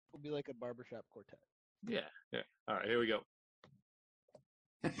be like a barbershop quartet. Yeah. All right, here we go.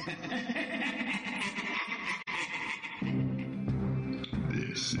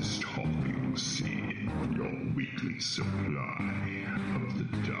 This is Talking Sea, your weekly supply of the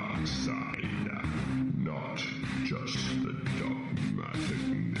dark side. Not just the dogmatic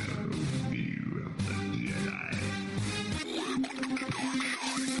narrow view of the Jedi.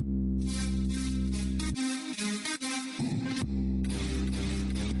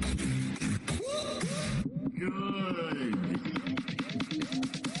 Good.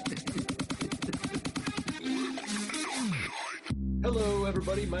 Hello,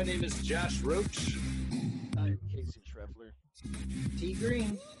 everybody. My name is Josh Roach. I'm Casey Schreffler. T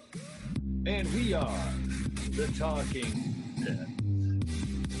Green. And we are the Talking Dead.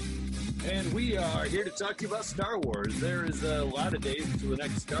 And we are here to talk to you about Star Wars. There is a lot of days until the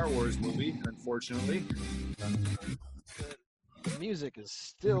next Star Wars movie, unfortunately. The music is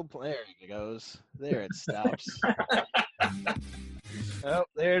still playing. There it goes. There it stops. Oh,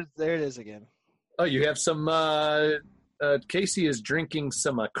 there it is again. Oh, you have some, Casey is drinking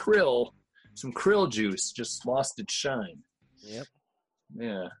some krill juice, just lost its shine. Yep.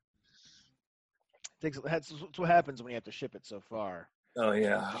 Yeah. That's what happens when you have to ship it so far. Oh,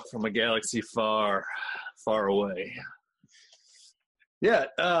 yeah, from a galaxy far, far away. Yeah,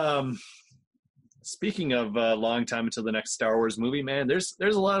 speaking of a long time until the next Star Wars movie, man, there's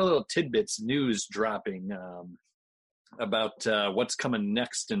a lot of little tidbits, news dropping about what's coming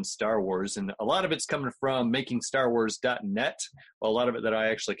next in Star Wars, and a lot of it's coming from makingstarwars.net, well, a lot of it that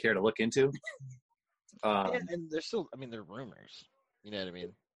I actually care to look into. And they're still, they're rumors. You know what I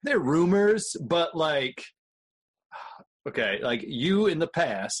mean? They're rumors, but okay, you in the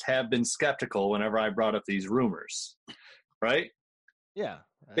past have been skeptical whenever I brought up these rumors, right? Yeah.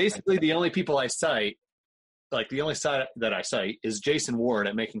 Basically, the only people I cite, the only site that I cite is Jason Ward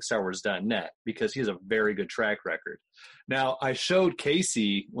at makingstarwars.net because he has a very good track record. Now, I showed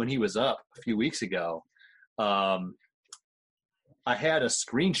Casey when he was up a few weeks ago. I had a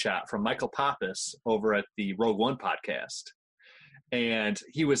screenshot from Michael Pappas over at the Rogue One podcast. And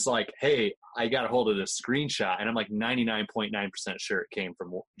he was like, hey, I got a hold of this screenshot. And I'm 99.9% sure it came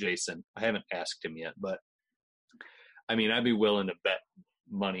from Jason. I haven't asked him yet, but I'd be willing to bet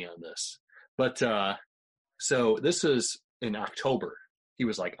money on this. But so this was in October. He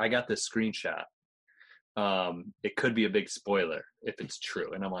was like, I got this screenshot. It could be a big spoiler if it's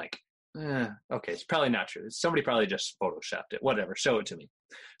true. And I'm like, okay, it's probably not true. Somebody probably just photoshopped it. Whatever, show it to me.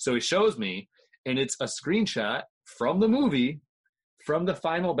 So he shows me, and it's a screenshot from the movie, from the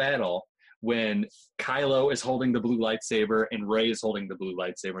final battle, when Kylo is holding the blue lightsaber and Rey is holding the blue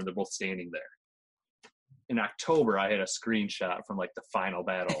lightsaber, and they're both standing there. In October, I had a screenshot from the final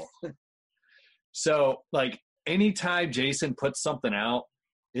battle. So anytime Jason puts something out,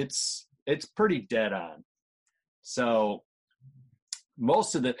 it's pretty dead on. So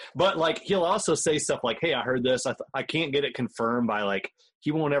most of but he'll also say stuff like, hey, I heard this. I can't get it confirmed by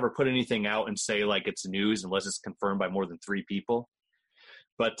he won't ever put anything out and say it's news unless it's confirmed by more than 3 people.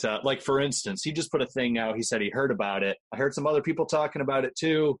 But for instance, he just put a thing out. He said he heard about it. I heard some other people talking about it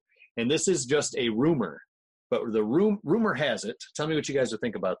too. And this is just a rumor. But the rumor has it. Tell me what you guys would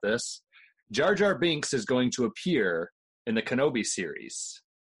think about this. Jar Jar Binks is going to appear in the Kenobi series.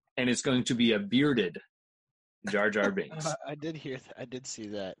 And it's going to be a bearded Jar Jar Binks. I did hear that. I did see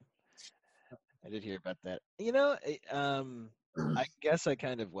that. I did hear about that. I guess I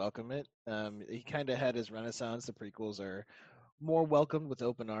kind of welcome it. He kind of had his renaissance. The prequels are more welcomed with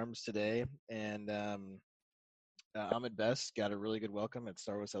open arms today. And Ahmed Best got a really good welcome at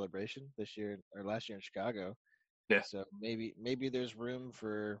Star Wars Celebration this year or last year in Chicago. Yeah. So maybe there's room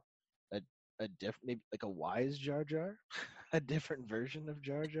for a different, maybe a wise Jar Jar, a different version of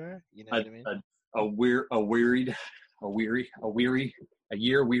Jar Jar. You know what I mean? A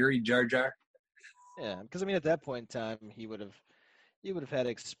year weary Jar Jar. Yeah, because at that point in time, he would have had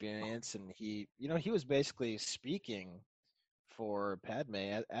experience, and he was basically speaking for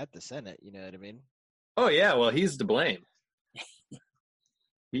Padme at the Senate. You know what I mean? Oh yeah, well he's to blame.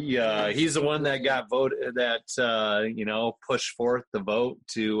 He's the one that got voted, that pushed forth the vote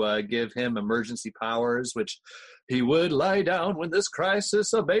to give him emergency powers, which he would lie down when this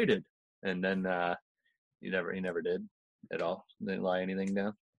crisis abated. And then he never did at all. Didn't lie anything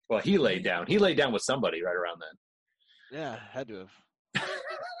down. Well, he laid down. He laid down with somebody right around then. Yeah, had to have.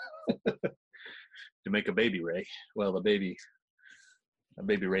 To make a baby Ray. Well, a baby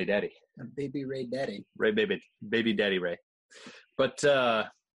Ray Daddy. A baby Ray Daddy. Baby Daddy Ray. But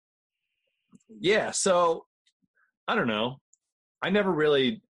yeah, so I don't know. I never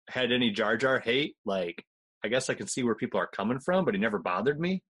really had any Jar Jar hate. I guess I can see where people are coming from, but he never bothered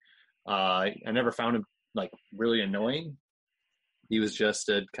me. I never found him like really annoying. He was just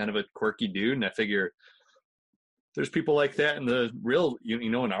a kind of a quirky dude, and I figure there's people like that in the real,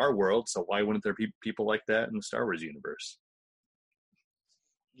 in our world. So why wouldn't there be people like that in the Star Wars universe?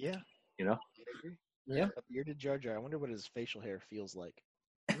 Yeah. You know? I agree. Yeah. A bearded Jar Jar. I wonder what his facial hair feels like.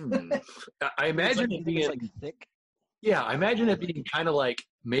 I imagine it's it being like thick. Yeah, I imagine it being kind of like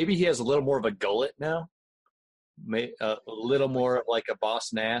maybe he has a little more of a gullet now, a little more of like a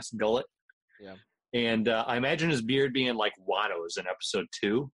Boss Nass gullet. Yeah. And I imagine his beard being like Watto's in episode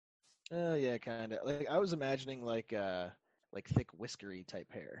 2. Oh yeah, kind of. Like I was imagining like thick whiskery type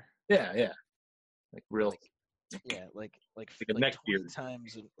hair. Yeah, like real. Like a neck 20 beard.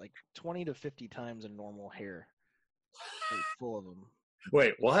 times, like 20 to 50 times a normal hair, like full of them.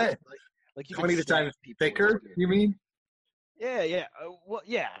 Wait, what? Like you 20 could times slap people with thicker? beard. You mean? Yeah. Well,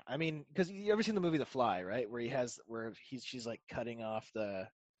 yeah. I mean, because you ever seen the movie The Fly, right? Where she's like cutting off the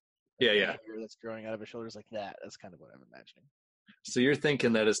hair that's growing out of his shoulders like that. That's kind of what I'm imagining. So you're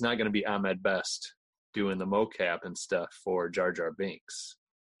thinking that it's not going to be Ahmed Best doing the mocap and stuff for Jar Jar Binks.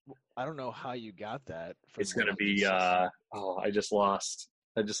 I don't know how you got that. It's going to be I just lost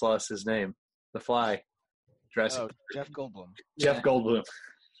his name. The Fly. Jeff Goldblum. Jeff Goldblum.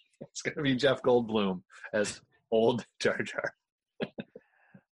 It's going to be Jeff Goldblum as old Jar Jar.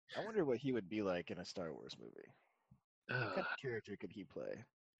 I wonder what he would be like in a Star Wars movie. What kind of character could he play?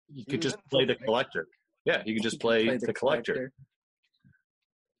 You could just play the Collector. Yeah, you could just play the Collector.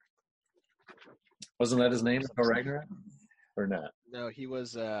 Wasn't that his name, Thor Ragnarok? Or not? No, he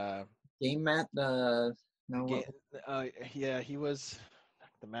was Game Mat. he was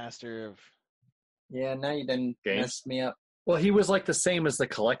the master of. Yeah, now you done Games? messed me up. Well, he was like the same as the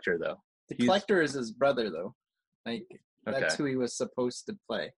Collector, though. The Collector is his brother, though. Like that's who he was supposed to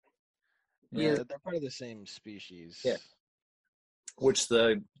play. Yeah, they're part of the same species. Yeah. Which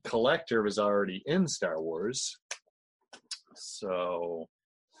the Collector was already in Star Wars. So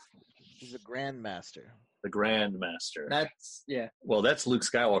he's a Grandmaster. The Grandmaster. That's Well, that's Luke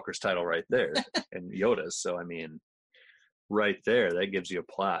Skywalker's title right there, and Yoda's. So I mean, right there, that gives you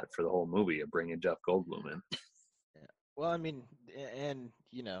a plot for the whole movie of bringing Jeff Goldblum in. Yeah. Well, I mean, and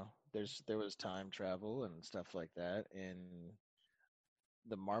there was time travel and stuff like that in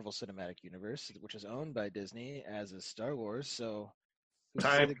the Marvel Cinematic Universe, which is owned by Disney, as is Star Wars. So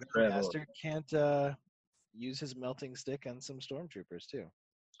Time the travel. Grandmaster can't use his melting stick on some stormtroopers too.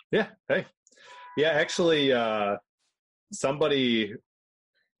 Yeah. Hey. Yeah. Actually, somebody.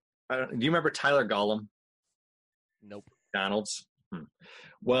 Do you remember Tyler Gollum? Nope. Donald's.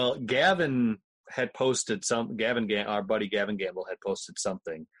 Well, Gavin had posted our buddy Gavin Gamble had posted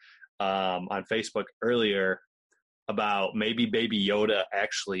something on Facebook earlier about maybe Baby Yoda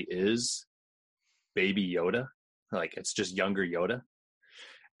actually is Baby Yoda. Like it's just younger Yoda.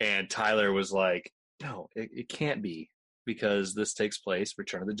 And Tyler was like, no, it can't be, because this takes place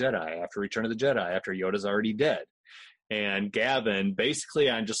Return of the Jedi, after Yoda's already dead. And Gavin, basically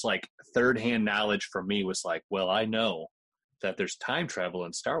on just like third-hand knowledge from me, was like, well, I know that there's time travel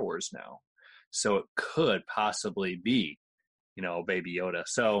in Star Wars now. So it could possibly be, Baby Yoda.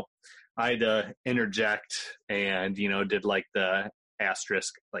 So I had to interject and, did like the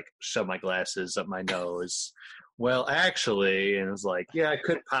asterisk, like shove my glasses up my nose. Well, actually, and it was like, yeah, it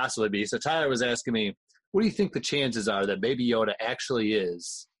could possibly be. So Tyler was asking me, what do you think the chances are that Baby Yoda actually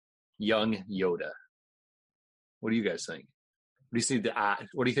is young Yoda? What do you guys think? What do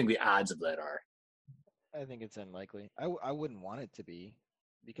you think the odds of that are? I think it's unlikely. I wouldn't want it to be,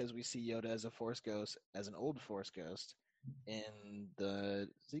 because we see Yoda as a Force ghost, as an old Force ghost, in the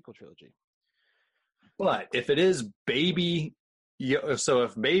sequel trilogy. But if it is Baby Yoda, so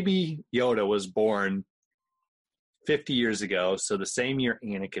if Baby Yoda was born 50 years ago, so the same year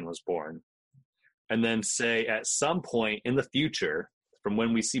Anakin was born, and then say at some point in the future, from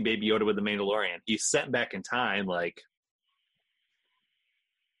when we see Baby Yoda with the Mandalorian, he's sent back in time like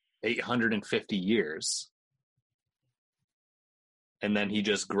 850 years. And then he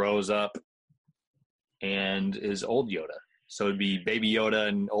just grows up and is old Yoda. So it'd be Baby Yoda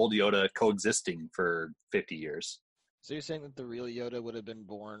and old Yoda coexisting for 50 years. So you're saying that the real Yoda would have been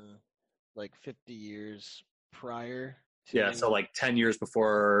born like 50 years prior to... Yeah, so like 10 years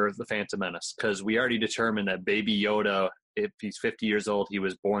before The Phantom Menace. Because we already determined that Baby Yoda, if he's 50 years old, he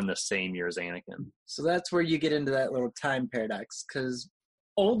was born the same year as Anakin. So that's where you get into that little time paradox, because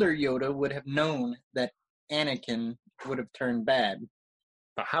older Yoda would have known that Anakin would have turned bad.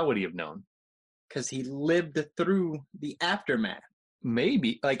 But how would he have known? Because he lived through the aftermath.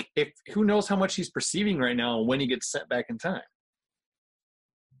 Maybe. Like, who knows how much he's perceiving right now and when he gets sent back in time.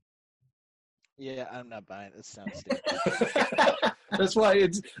 Yeah, I'm not buying it. It sounds stupid. That's why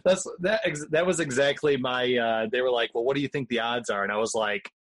that was exactly my. They were like, "Well, what do you think the odds are?" And I was like,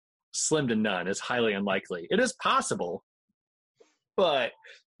 "Slim to none. It's highly unlikely. It is possible, but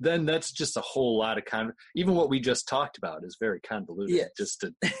then that's just a whole lot of even what we just talked about is very convoluted. Yes. Just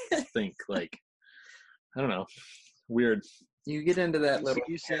to think, like, I don't know, weird. You get into that little.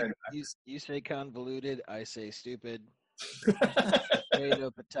 You say convoluted, I say stupid.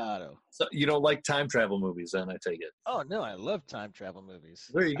 Potato, potato. So you don't like time travel movies, then I take it. Oh no, I love time travel movies.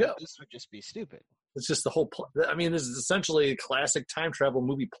 There you go. This would just be stupid. It's just the whole plot. I mean, this is essentially a classic time travel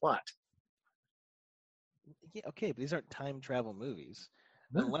movie plot. Yeah, okay, but these aren't time travel movies.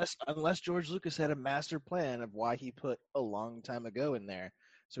 No. Unless George Lucas had a master plan of why he put a long time ago in there,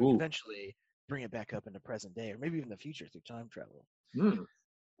 so we Ooh. can eventually bring it back up into present day, or maybe even the future through time travel.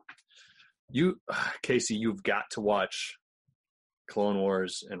 Casey, you've got to watch Clone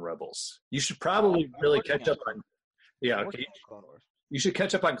Wars and Rebels. You should probably really catch up on. Yeah, okay. Clone Wars. You should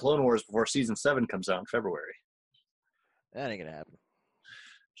catch up on Clone Wars before season 7 comes out in February. That ain't gonna happen.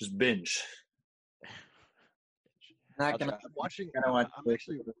 Just binge. Not gonna. I'm watching. I'm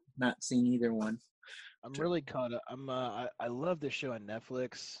actually not seen either one. I'm really caught up. I love this show on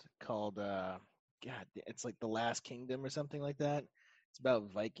Netflix called it's like The Last Kingdom or something like that. It's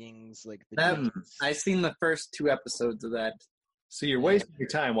about Vikings, like I've seen the first 2 episodes of that. So you're wasting your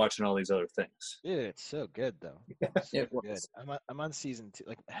time watching all these other things. Dude, it's so good though. So It good. was. I'm on season 2,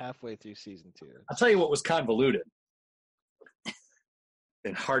 like halfway through season 2. I'll tell you what was convoluted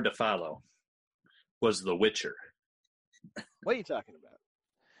and hard to follow was The Witcher. What are you talking about?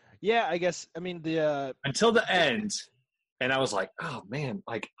 Yeah, I guess. I mean the Until the end, and I was like, oh man,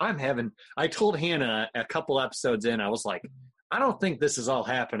 like I told Hannah a couple episodes in, I was like, I don't think this is all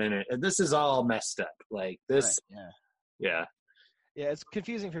happening. This is all messed up. Like this. Right, Yeah. Yeah, it's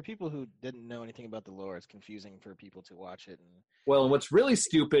confusing for people who didn't know anything about the lore. It's confusing for people to watch it. And Well, and what's really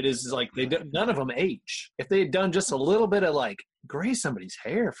stupid is like none of them age. If they had done just a little bit of like gray somebody's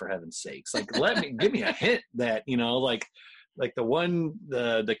hair, for heaven's sakes, like give me a hint that like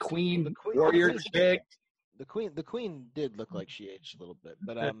the queen warrior chick. The queen did look like she aged a little bit,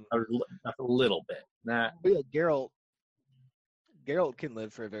 but a little bit. Nah. But yeah, Geralt can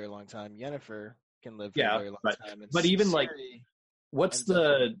live for a very long time. Yennefer can live for a very long time. And but even Ciri, like, what's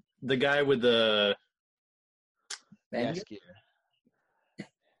the guy with the Jaskier.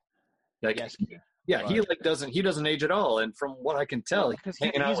 like? Jaskier. Yeah, he doesn't age at all, and from what I can tell, because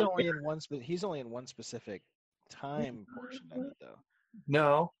he's only in one specific time portion of it, though.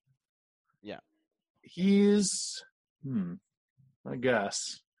 No. Yeah. He's I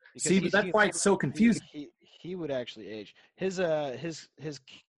guess. Because See, but that's why it's so confusing. He would actually age. His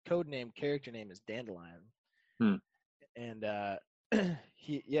code name, character name is Dandelion. And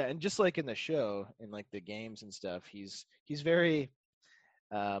and just like in the show, in like the games and stuff, he's very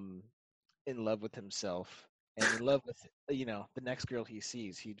in love with himself and in love with the next girl he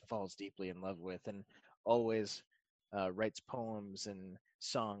sees, he falls deeply in love with, and always writes poems and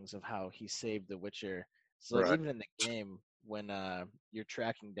songs of how he saved the Witcher. So like, even in the game, when you're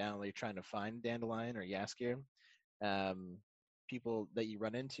tracking down, you're trying to find Dandelion or Jaskier, people that you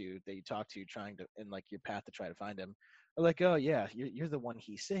run into, that you talk to, trying to in like your path to try to find him, are like, "Oh yeah, you're the one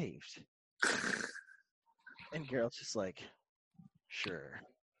he saved." And Geralt's just like, "Sure."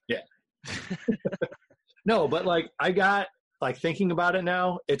 Yeah. No, but like I got like thinking about it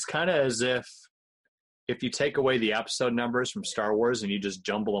now, it's kind of as if you take away the episode numbers from Star Wars and you just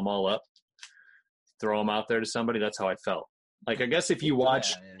jumble them all up, throw them out there to somebody. That's how I felt. Like, I guess if you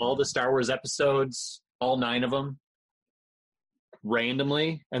watch all the Star Wars episodes, all 9 of them,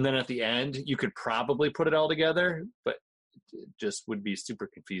 randomly, and then at the end, you could probably put it all together, but it just would be super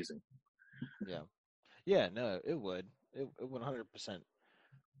confusing. Yeah. Yeah, no, it would. It 100%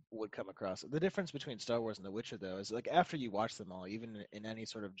 would come across. The difference between Star Wars and The Witcher, though, is like after you watch them all, even in any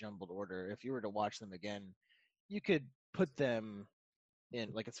sort of jumbled order, if you were to watch them again, you could put them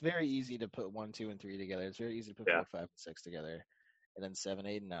in. Like, it's very easy to put 1, 2, and 3 together. It's very easy to put 4, 5, and 6 together, and then 7,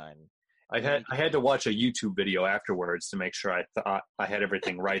 8, and 9. I had to watch a YouTube video afterwards to make sure I thought I had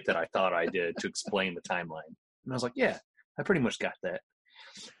everything right that I thought I did to explain the timeline. And I was like, yeah, I pretty much got that.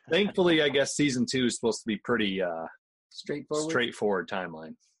 Thankfully, I guess season 2 is supposed to be pretty straightforward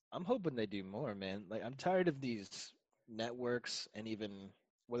timeline. I'm hoping they do more, man. Like, I'm tired of these networks, and even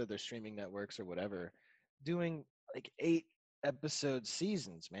whether they're streaming networks or whatever, doing like 8-episode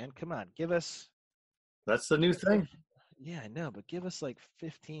seasons, man. Come on, give us. That's the new thing. Yeah, I know, but give us like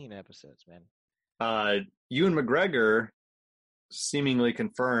 15 episodes, man. Ewan McGregor seemingly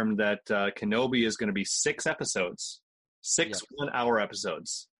confirmed that Kenobi is going to be 6 episodes, 6 1-hour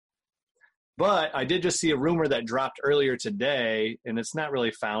episodes. But I did just see a rumor that dropped earlier today, and it's not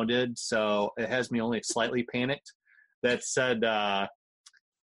really founded, so it has me only slightly panicked, that said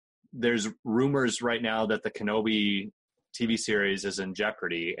there's rumors right now that the Kenobi TV series is in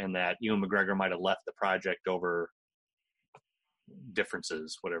jeopardy and that Ewan McGregor might have left the project over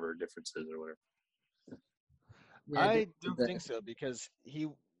differences or whatever. Yeah, I don't think so, because he,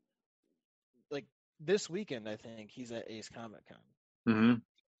 like, this weekend, I think he's at Ace Comic Con. Mm-hmm.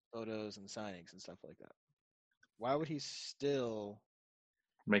 Photos and signings and stuff like that. Why would he still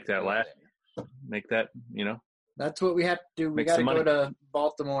Make that go last. there? Make that, That's what we have to do. We Make got to some go money. to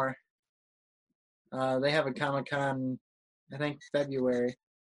Baltimore. They have a Comic-Con, I think, February.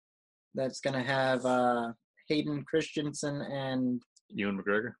 That's going to have Hayden Christensen and Ewan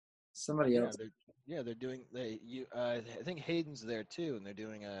McGregor. somebody else. They're doing I think Hayden's there too, and they're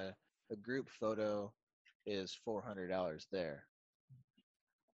doing a group photo is $400 there.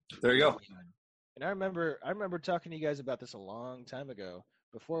 There you go. And I remember talking to you guys about this a long time ago,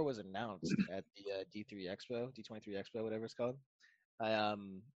 before it was announced at the D23 Expo, whatever it's called.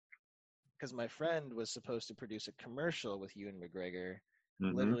 Because my friend was supposed to produce a commercial with Ewan McGregor,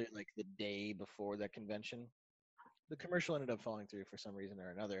 Mhm. literally like the day before that convention. The commercial ended up falling through for some reason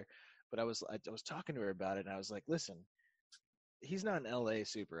or another. But I was talking to her about it, and I was like, listen, he's not in LA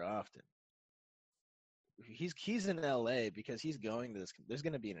super often. He's in LA because he's going to this. There's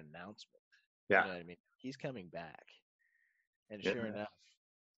going to be an announcement. Yeah. You know what I mean? He's coming back. And Yeah.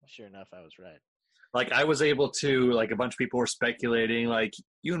 sure enough, I was right. Like I was able to, like a bunch of people were speculating, like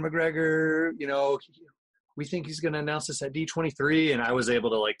Ewan McGregor, we think he's going to announce this at D23, and I was able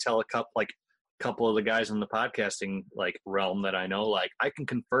to like tell a couple of the guys in the podcasting like realm that I know, like I can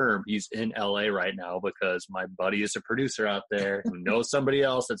confirm he's in LA right now because my buddy is a producer out there who knows somebody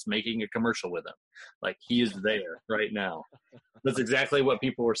else that's making a commercial with him. Like he is there right now. That's exactly what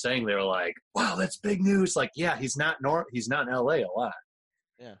people were saying. They were like, "Wow, that's big news!" Like, yeah, he's not in LA a lot.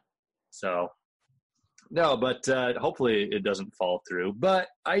 Yeah. So, no, but hopefully it doesn't fall through. But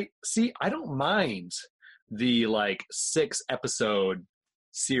I don't mind the like 6-episode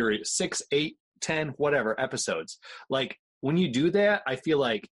series, 6, 8, 10, whatever episodes. Like when you do that, I feel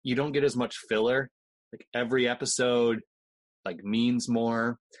like you don't get as much filler. Like every episode like means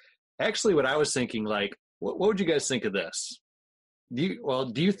more. Actually, what I was thinking, like, what would you guys think of this? Do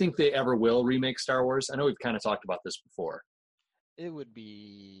you think they ever will remake Star Wars? I know we've kind of talked about this before. It would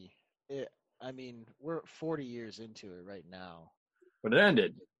be. I mean, we're 40 years into it right now. But it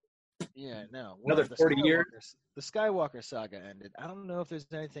ended. Yeah, no. Another 40 years? The Skywalker saga ended. I don't know if there's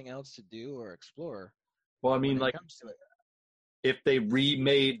anything else to do or explore. Well, I mean, when it like, comes to it. if they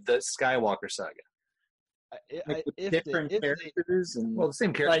remade the Skywalker saga. Like with If different they, characters and Well, the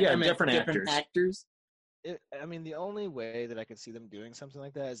same character, like, I mean, different actors. I mean, the only way that I could see them doing something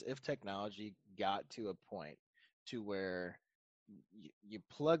like that is if technology got to a point to where you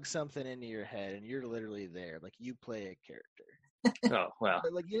plug something into your head and you're literally there, like you play a character. Oh, wow.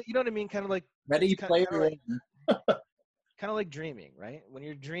 Like you know what I mean? Kind of like Ready it's Player kinda One. kind of like dreaming, right? When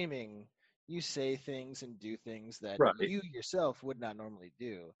you're dreaming, you say things and do things that Right. you yourself would not normally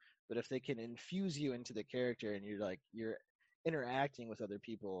do. But if they can infuse you into the character and you're interacting with other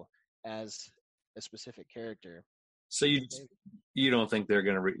people as a specific character. So you don't think they're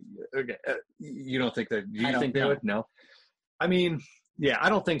going to you don't think that, do you think they would? No. I mean, yeah, I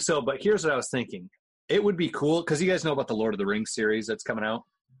don't think so, but here's what I was thinking. It would be cool, because you guys know about the Lord of the Rings series that's coming out?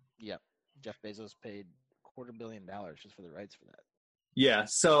 Yeah. Jeff Bezos paid $250 million just for the rights for that. Yeah,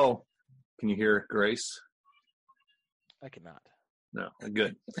 so can you hear Grace? I cannot. No,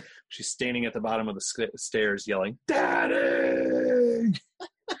 good. She's standing at the bottom of the stairs yelling, "Daddy!"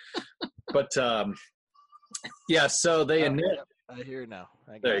 But, yeah, so they I hear it now.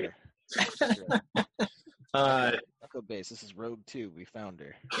 I got There you her. Echo Base. This is Rogue 2. We found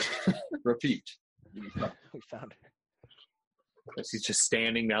her. repeat. We found her. She's just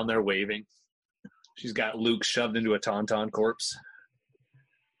standing down there waving. She's got Luke shoved into a Tauntaun corpse.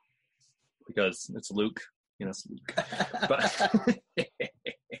 Because it's Luke. It's Luke. But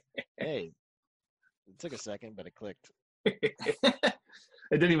Hey, it took a second, but it clicked. it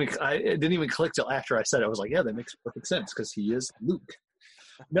didn't even click till after I said it. I was like, yeah, that makes perfect sense because he is Luke.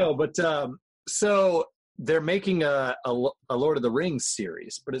 No, but so they're making a Lord of the Rings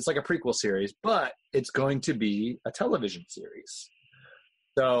series, but it's like a prequel series, but it's going to be a television series.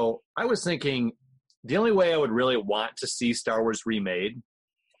 So I was thinking the only way I would really want to see Star Wars remade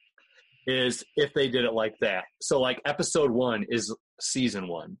is if they did it like that. So like episode 1 is season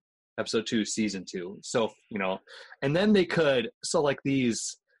 1, episode 2 season 2. So, and then they could, so like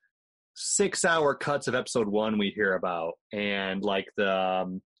these 6-hour cuts of episode 1 we hear about, and like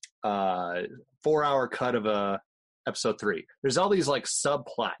the 4-hour cut of episode 3. There's all these like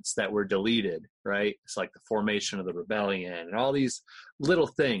subplots that were deleted, right? It's like the formation of the rebellion and all these little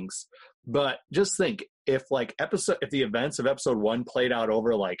things. But just think, if the events of episode 1 played out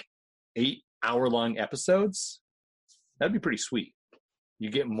over like 8-hour-long episodes, that'd be pretty sweet. You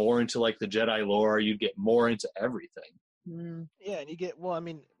get more into like the Jedi lore, you get more into everything. Yeah, and you get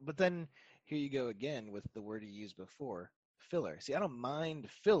but then here you go again with the word you used before, filler. See, I don't mind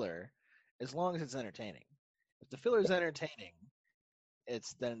filler as long as it's entertaining. If the filler is entertaining,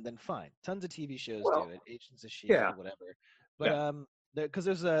 it's then fine. Tons of TV shows do it. Agents of S.H.I.E.L.D., whatever. But because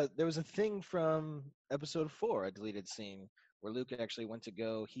there was a thing from episode 4, a deleted scene where Luke actually went to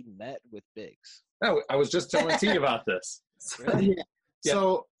go. He met with Biggs. Oh, I was just telling T about this. Really? Yeah.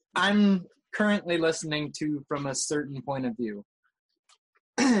 So I'm currently listening to from a certain point of view.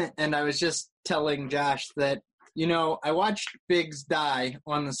 And I was just telling Josh that, I watched Biggs die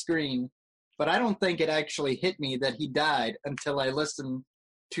on the screen, but I don't think it actually hit me that he died until I listened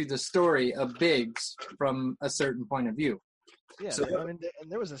to the story of Biggs from a certain point of view. Yeah, and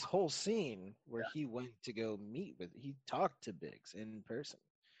there was this whole scene where he went to go he talked to Biggs in person.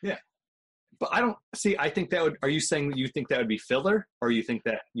 Yeah. But I think are you saying that you think that would be filler, or you think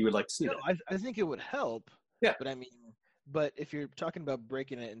that you would like to see that? I think it would help. Yeah. But if you're talking about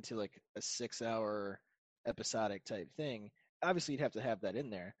breaking it into like a 6-hour episodic type thing, obviously you'd have to have that in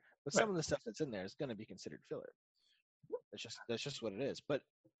there. But some of the stuff that's in there is going to be considered filler. That's just what it is. But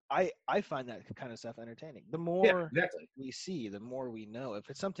I find that kind of stuff entertaining. The more we see, the more we know. If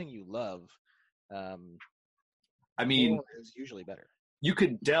it's something you love, more is usually better. You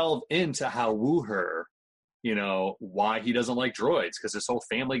could delve into how Wooher, why he doesn't like droids, because his whole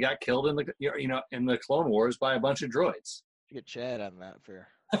family got killed in the Clone Wars by a bunch of droids. You get Chad on that for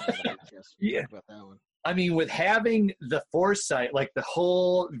yeah. About that one. With having the foresight, like the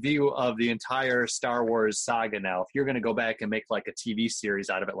whole view of the entire Star Wars saga now, if you're going to go back and make like a TV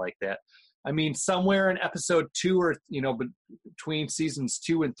series out of it like that, somewhere in episode 2 or, between seasons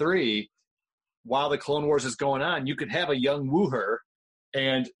 2 and 3, while the Clone Wars is going on, you could have a young Wooher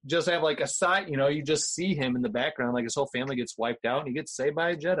and just have like a side, you just see him in the background, like his whole family gets wiped out and he gets saved by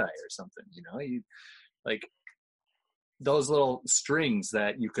a Jedi or something, like those little strings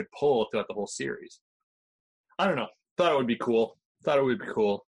that you could pull throughout the whole series. I don't know. Thought it would be cool.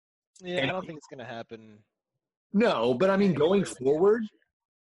 Yeah, and I don't think it's going to happen. No, but going forward,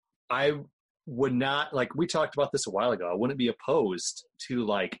 I would not, like we talked about this a while ago, I wouldn't be opposed to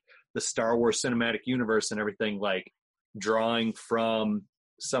like the Star Wars cinematic universe and everything, like drawing from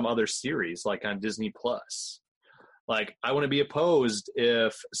some other series like on Disney Plus. Like I wouldn't be opposed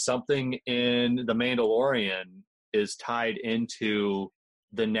if something in The Mandalorian is tied into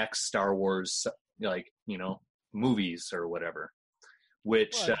the next Star Wars, movies or whatever,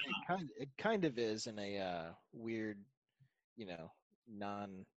 which it kind of is in a weird,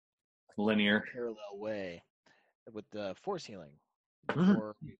 non-linear parallel way with the force healing. Mm-hmm.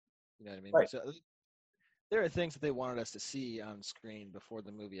 Or, you know what I mean? Right. So there are things that they wanted us to see on screen before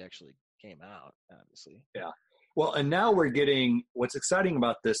the movie actually came out, obviously. Yeah. Well, and now we're getting, what's exciting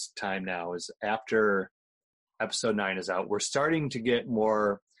about this time now is after episode 9 is out, we're starting to get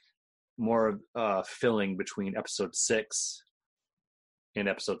more filling between episode 6 and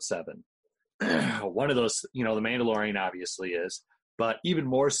episode 7. One of those, The Mandalorian obviously is, but even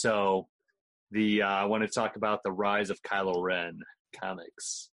more so, I want to talk about the Rise of Kylo Ren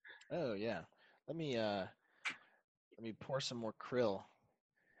comics. Oh yeah, let me pour some more krill.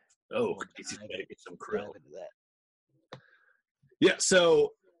 Oh, easy to get some krill. Yeah,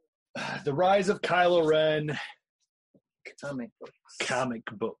 so the Rise of Kylo Ren comic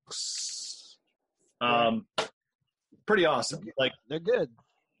books. Pretty awesome. Like they're good.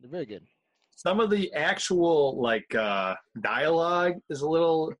 They're very good. Some of the actual dialogue is a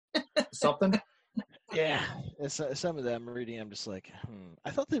little something. Yeah, some of them reading, I'm just like,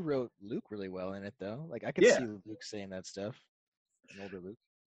 I thought they wrote Luke really well in it, though. Like, I could see Luke saying that stuff. An older Luke.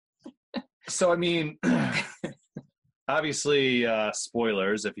 So, obviously,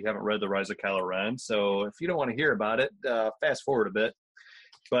 spoilers if you haven't read The Rise of Kylo Ren. So, if you don't want to hear about it, fast forward a bit.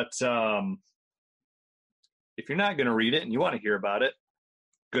 But if you're not going to read it and you want to hear about it,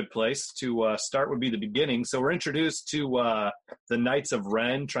 good place to start would be the beginning. So we're introduced to the Knights of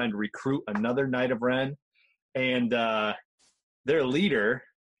Ren trying to recruit another Knight of Ren. And their leader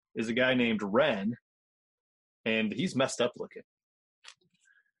is a guy named Ren. And he's messed up looking.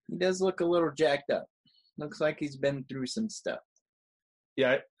 He does look a little jacked up. Looks like he's been through some stuff.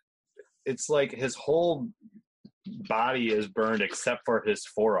 Yeah, it's like his whole body is burned except for his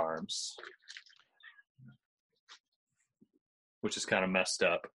forearms, which is kind of messed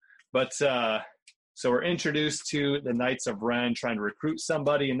up. But so we're introduced to the Knights of Ren trying to recruit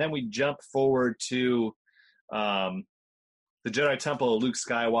somebody, and then we jump forward to the Jedi Temple of Luke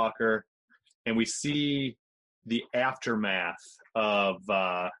Skywalker, and we see the aftermath of.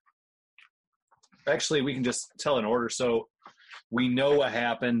 Actually, we can just tell in order. So we know what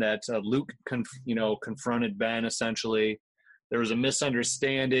happened. That Luke, confronted Ben. Essentially, there was a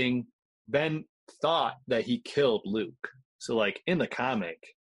misunderstanding. Ben thought that he killed Luke. So, like in the comic,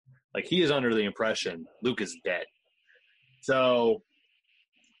 like he is under the impression Luke is dead. So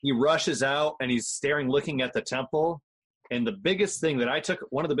he rushes out and he's looking at the temple. And one of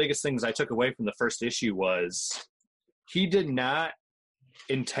the biggest things I took away from the first issue was he did not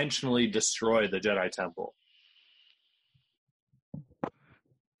intentionally destroy the Jedi Temple.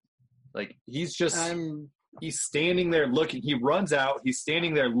 Like he's standing there looking. He runs out. He's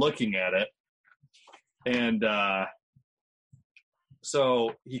standing there looking at it, and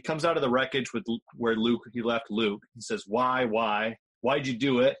so he comes out of the wreckage with where he left Luke. He says, "Why'd you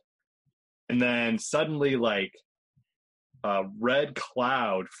do it?" And then suddenly, like a red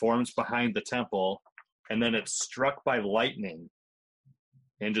cloud forms behind the temple, and then it's struck by lightning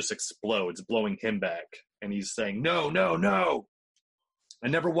and just explodes, blowing him back. And he's saying, "No! I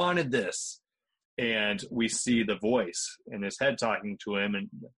never wanted this." And we see the voice in his head talking to him,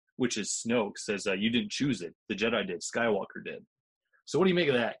 and which is Snoke, says, "You didn't choose it. The Jedi did. Skywalker did." So what do you make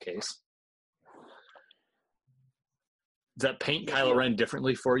of that, Case? Does that paint Kylo Ren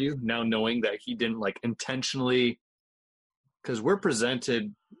differently for you now, knowing that he didn't like intentionally? Because we're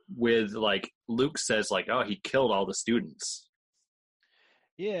presented with like Luke says, like, "Oh, he killed all the students."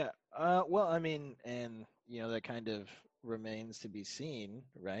 Yeah. Well, I mean, and that kind of remains to be seen,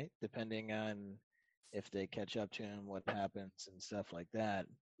 right? Depending on if they catch up to him, what happens, and stuff like that.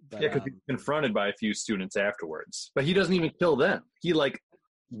 But, yeah, because he's confronted by a few students afterwards, but he doesn't even kill them. He like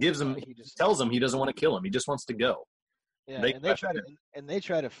gives him, tells them he doesn't want to kill him. He just wants to go. Yeah, they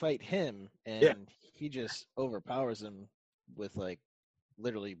try to fight him, and he just overpowers them with like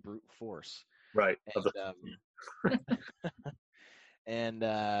literally brute force. Right. And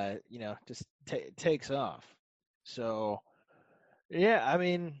just takes off. So, yeah, I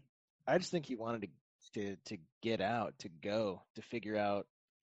mean, I just think he wanted to get out, to go, to figure out,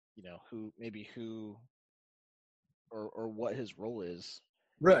 who or what his role is.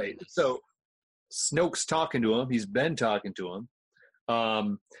 Right. So Snoke's talking to him. He's been talking to him.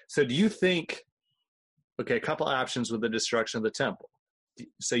 So do you think, okay, a couple options with the destruction of the temple.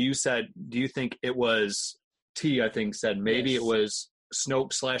 So you said, do you think it was I think said maybe It was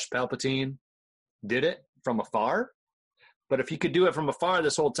Snoke / Palpatine did it from afar? But if he could do it from afar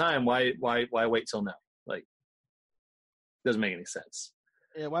this whole time, why wait till now? Like, doesn't make any sense.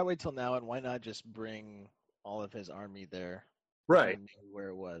 Yeah, why wait till now, and why not just bring all of his army there? Right. Where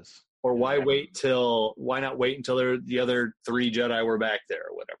it was. Or why not wait until the other 3 Jedi were back there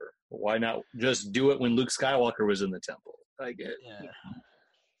or whatever? Why not just do it when Luke Skywalker was in the temple? I get it.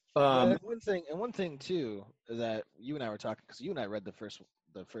 Yeah. One thing too that you and I were talking, because you and I read the first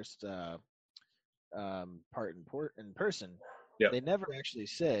part in person. Yeah. They never actually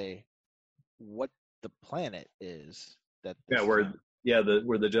say what the planet is that. Where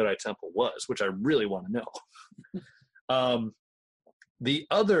the Jedi Temple was, which I really want to know. The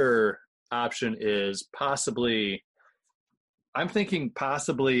other option is possibly, I'm thinking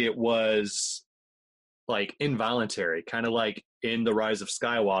possibly it was like involuntary, kind of like in The Rise of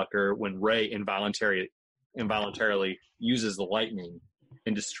Skywalker when Rey involuntarily uses the lightning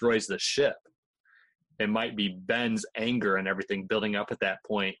and destroys the ship. It might be Ben's anger and everything building up at that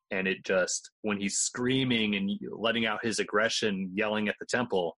point, and it just, when he's screaming and letting out his aggression, yelling at the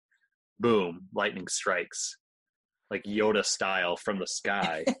temple, boom, lightning strikes, like Yoda style from the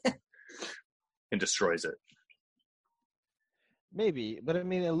sky, and destroys it. Maybe, but I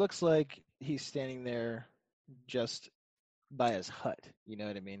mean, it looks like he's standing there just by his hut, you know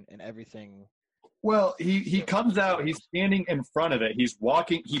what I mean? And everything. Well, he comes out, he's standing in front of it, he's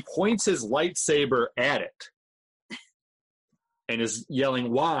walking, he points his lightsaber at it and is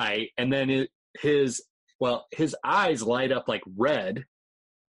yelling, "Why?" And then his eyes light up like red.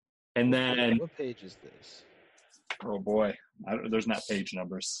 And then... What page is this? Oh boy, there's not page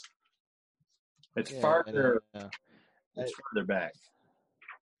numbers. It's farther back.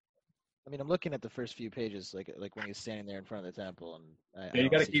 I mean, I'm looking at the first few pages, like when he's standing there in front of the temple, and you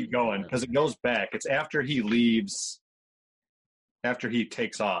got to keep going because it goes back. It's after he leaves, after he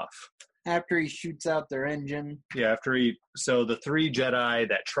takes off, after he shoots out their engine. Yeah, so the 3 Jedi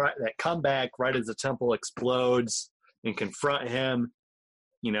that come back right as the temple explodes and confront him,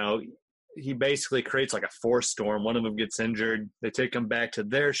 he basically creates like a force storm. One of them gets injured. They take him back to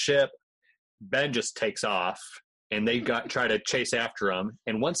their ship. Ben just takes off, and they try to chase after him.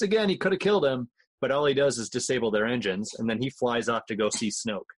 And once again, he could have killed him, but all he does is disable their engines, and then he flies off to go see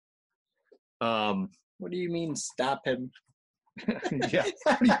Snoke. What do you mean, stop him? Yeah.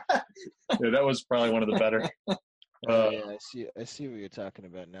 That was probably one of the better. Yeah, I see what you're talking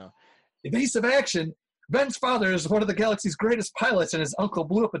about now. Evasive action. Ben's father is one of the galaxy's greatest pilots, and his uncle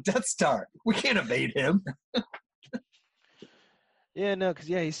blew up a Death Star. We can't evade him. Yeah, no, because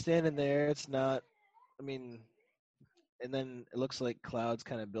he's standing there. It's not. I mean, and then it looks like clouds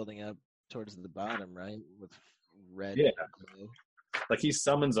kind of building up towards the bottom, right, with red. Yeah. and blue. Like he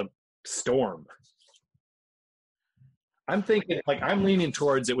summons a storm. I'm thinking, like, I'm leaning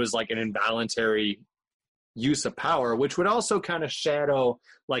towards it was like an involuntary use of power, which would also kind of shadow,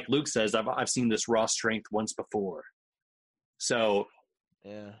 like Luke says, I've seen this raw strength once before. So,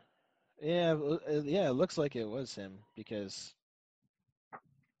 Yeah, it looks like it was him because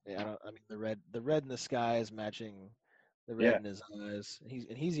the red in the sky is matching the red in his eyes.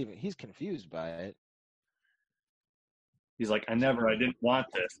 He's confused by it. he's like, I didn't want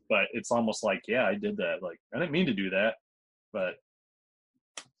this, but it's almost like, yeah, I did that. Like, I didn't mean to do that, but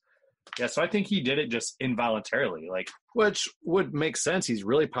yeah, so I think he did it just involuntarily, like, which would make sense. He's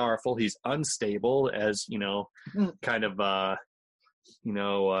really powerful. He's unstable, as kind of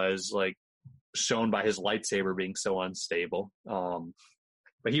is like shown by his lightsaber being so unstable.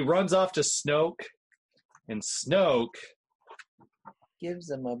 But he runs off to Snoke, and Snoke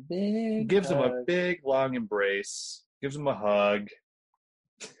Gives him a big long embrace, gives him a hug,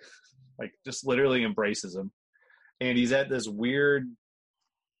 like just literally embraces him. And he's at this weird,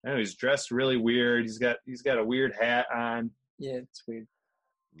 I don't know, he's dressed really weird. He's got a weird hat on. Yeah, it's weird.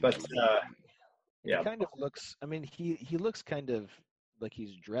 But He kind of looks. I mean, he looks kind of like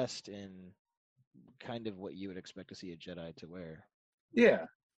he's dressed in kind of what you would expect to see a Jedi to wear. yeah,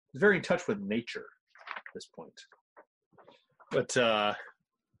 he's very in touch with nature at this point. But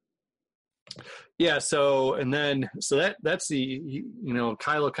yeah, so that's the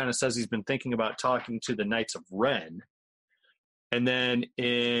Kylo kind of says he's been thinking about talking to the Knights of Ren. And then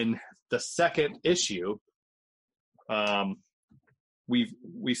in the second issue,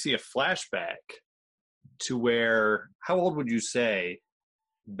 we see a flashback to where, how old would you say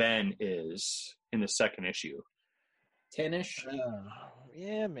Ben is in the second issue? 10-ish?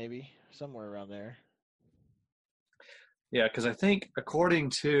 Yeah, maybe somewhere around there. Yeah, because I think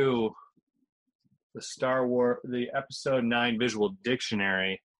according to the Episode 9 Visual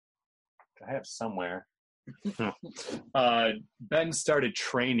Dictionary, I have somewhere, Ben started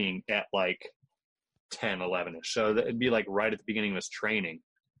training at like 10, 11-ish. So it'd be like right at the beginning of his training.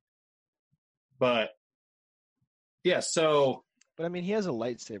 But yeah, so. But I mean, he has a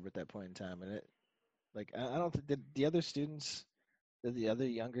lightsaber at that point in time, and I don't think did the other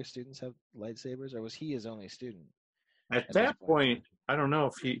younger students have lightsabers, or was he his only student? At that point, I don't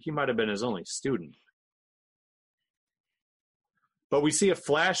know if he might have been his only student. But we see a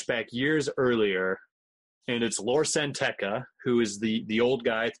flashback years earlier, and it's Lor San Tekka, who is the old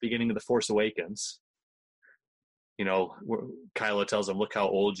guy at the beginning of The Force Awakens. Kylo tells him, look how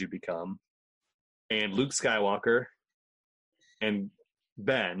old you become. And Luke Skywalker and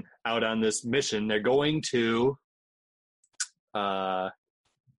Ben out on this mission. They're going to a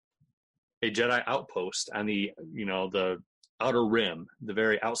Jedi outpost on the outer rim, the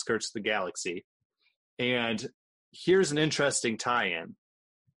very outskirts of the galaxy. And here's an interesting tie-in.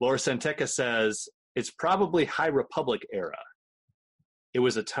 Lor San Tekka says it's probably High Republic era. It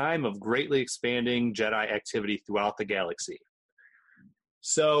was a time of greatly expanding Jedi activity throughout the galaxy.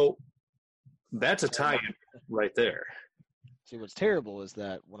 So that's a tie-in right there. See, what's terrible is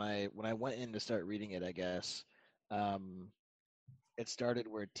that when I went in to start reading it, I guess, it started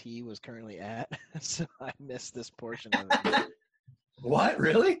where T was currently at, so I missed this portion of it. What?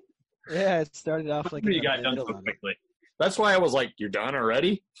 Really? Yeah, it started off like you got done so quickly. That's why I was like, "You're done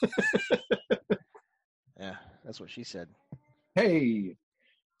already?" Yeah, that's what she said. Hey,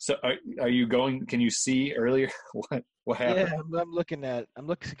 so are you going? Can you see earlier what happened? Yeah, I'm looking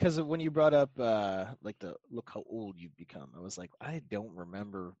because when you brought up look how old you've become, I was like, I don't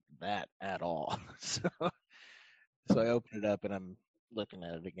remember that at all. So I opened it up and I'm looking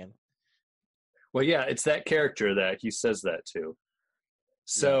at it again. Well, yeah, it's that character that he says that to.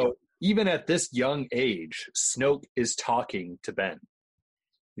 So even at this young age, Snoke is talking to Ben.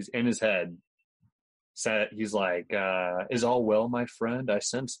 He's in his head. So he's like, is all well, my friend? I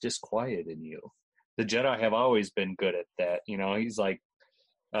sense disquiet in you. The Jedi have always been good at that. He's like,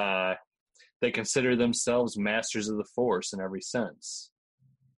 they consider themselves masters of the Force in every sense.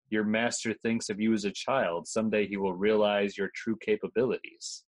 Your master thinks of you as a child. Someday he will realize your true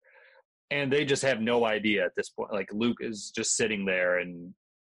capabilities. And they just have no idea at this point. Like, Luke is just sitting there, and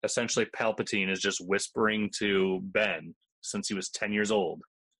essentially Palpatine is just whispering to Ben since he was 10 years old.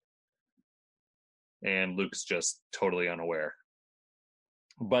 And Luke's just totally unaware.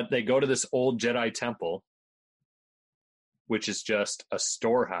 But they go to this old Jedi temple, which is just a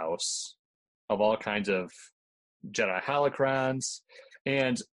storehouse of all kinds of Jedi holocrons.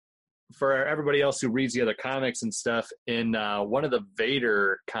 And for everybody else who reads the other comics and stuff, in one of the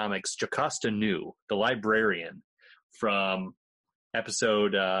Vader comics, Jocasta Nu, the librarian from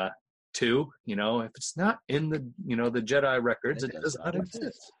episode 2, if it's not in the, the Jedi records, it does not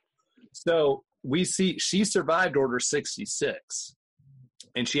exist. So we see she survived Order 66,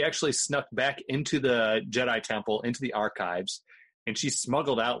 and she actually snuck back into the Jedi Temple, into the archives, and she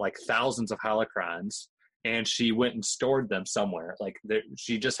smuggled out like thousands of holocrons, and she went and stored them somewhere. Like,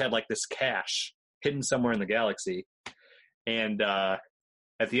 she just had like this cache hidden somewhere in the galaxy. And at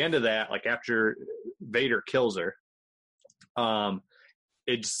the end of that, like after Vader kills her,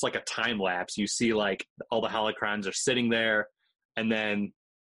 it's just like a time lapse. You see like all the holocrons are sitting there, and then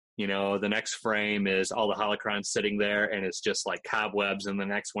the next frame is all the holocrons sitting there, and it's just like cobwebs, and the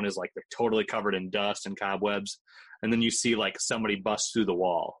next one is like they're totally covered in dust and cobwebs, and then you see like somebody bust through the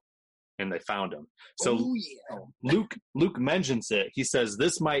wall, and they found him. So Luke mentions it. He says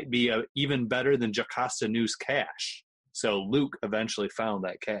this might be even better than Jocasta Nu's cache. So Luke eventually found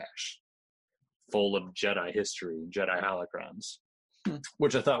that cache full of Jedi history, Jedi holocrons,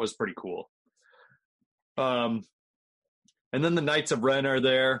 which I thought was pretty cool. And then the Knights of Ren are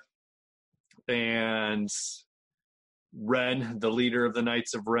there, and Ren, the leader of the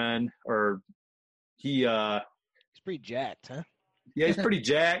Knights of Ren, he's pretty jacked, huh? Yeah, he's pretty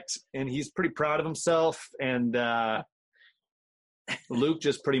jacked, and he's pretty proud of himself, and Luke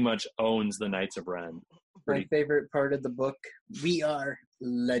just pretty much owns the Knights of Ren. My favorite part of the book, we are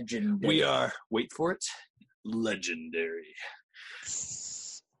legendary. We are, wait for it, legendary.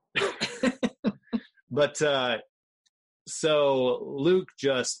 But so Luke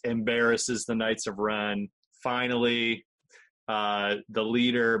just embarrasses the Knights of Ren. Finally, the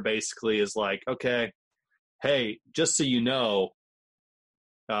leader basically is like, okay, hey, just so you know,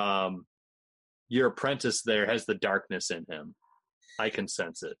 your apprentice there has the darkness in him. I can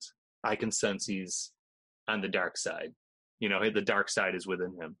sense it. I can sense he's on the dark side. The dark side is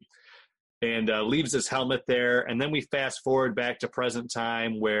within him. And leaves his helmet there. And then we fast forward back to present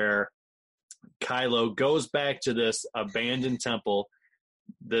time, where Kylo goes back to this abandoned temple.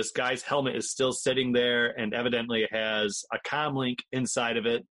 This guy's helmet is still sitting there, and evidently it has a comm link inside of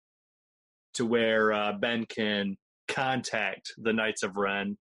it to where Ben can contact the Knights of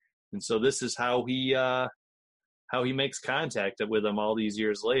Ren. And so this is how he makes contact with them all these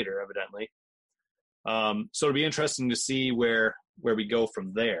years later, evidently. So it'll be interesting to see where we go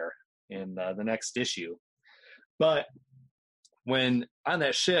from there in the next issue. But when on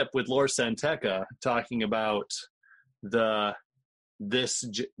that ship with Lor San Tekka talking about this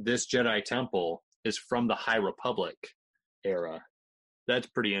Jedi temple is from the High Republic era, that's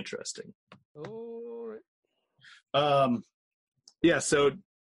pretty interesting. Oh. Yeah. So,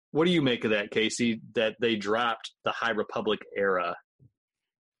 what do you make of that, Casey? That they dropped the High Republic era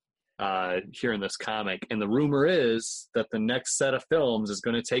here in this comic, and the rumor is that the next set of films is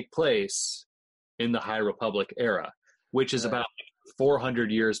going to take place in the High Republic era, which is about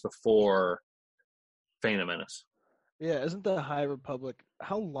 400 years before Phantom Menace. Yeah, isn't the High Republic?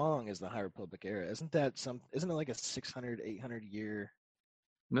 How long is the High Republic era? Isn't it like a 600, 800 year?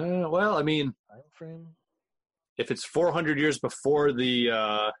 No, well, I mean, time frame. If it's 400 years before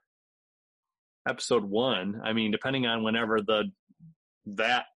the episode 1, I mean, depending on whenever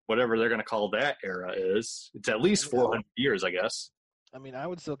whatever they're going to call that era is, it's at least 400 years, I guess. I mean, I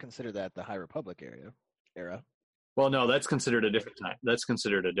would still consider that the High Republic era. Well, no, that's considered a different time. That's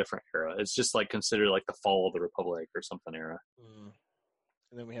considered a different era. It's just like considered like the fall of the Republic or something era.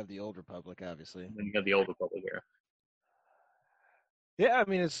 And then we have the Old Republic, obviously. And then you have the Old Republic era. Yeah, I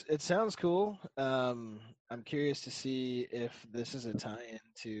mean, it sounds cool. I'm curious to see if this is a tie-in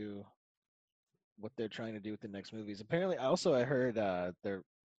to what they're trying to do with the next movies. Apparently, I heard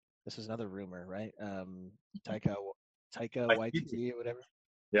this is another rumor, right? Taika Waititi or whatever.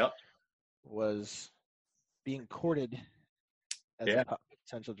 Yep. Was being courted as a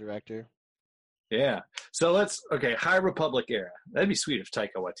potential director. Yeah. So High Republic era. That'd be sweet if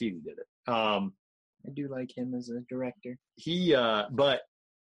Taika Waititi did it. I do like him as a director. But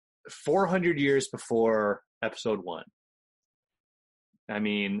 400 years before episode 1. I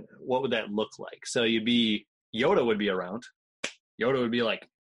mean, what would that look like? So Yoda would be around. Yoda would be like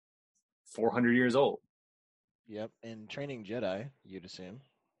 400 years old. Yep, and training Jedi, you'd assume.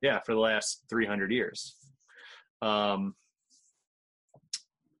 Yeah, for the last 300 years. But,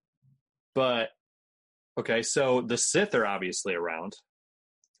 okay, so the Sith are obviously around.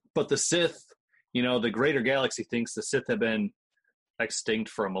 But the Sith, the greater galaxy thinks the Sith have been extinct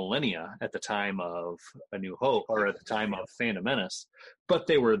for millennia at the time of A New Hope, or at the time of Phantom Menace. But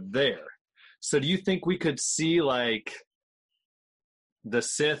they were there. So do you think we could see, like, the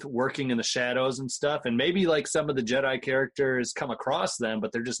Sith working in the shadows and stuff, and maybe like some of the Jedi characters come across them,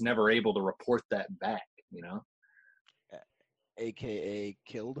 but they're just never able to report that back, AKA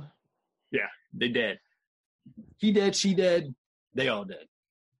killed? Yeah, they dead. He dead, she dead, they all dead.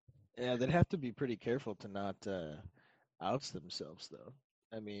 Yeah, they'd have to be pretty careful to not oust themselves, though.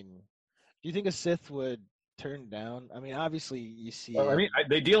 I mean, do you think a Sith would turn down? I mean, obviously you see... Well,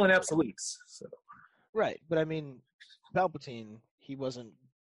 they deal in absolutes. So. Right, but I mean, Palpatine... he wasn't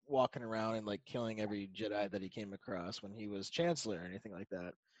walking around and like killing every Jedi that he came across when he was Chancellor or anything like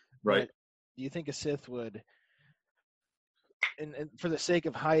that. Right. But do you think a Sith would, and for the sake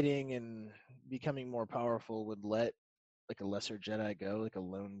of hiding and becoming more powerful, would let like a lesser Jedi go, like a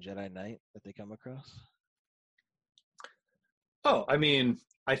lone Jedi Knight that they come across? Oh, I mean,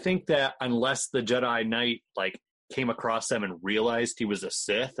 I think that unless the Jedi Knight like came across them and realized he was a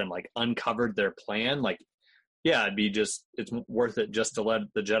Sith and like uncovered their plan, like, yeah, it's worth it just to let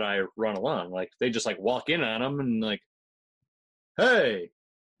the Jedi run along. Like, they just, like, walk in on him and, like, hey,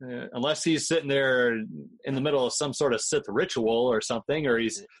 unless he's sitting there in the middle of some sort of Sith ritual or something, or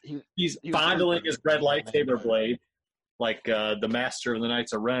he's fondling his red lightsaber blade, like the Master of the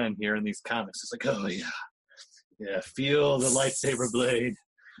Knights of Ren here in these comics. It's like, oh, yeah, feel the lightsaber blade.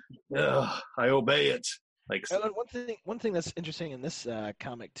 I obey it. Like, one thing that's interesting in this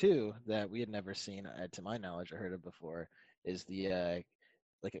comic too that we had never seen, to my knowledge, or heard of before, is the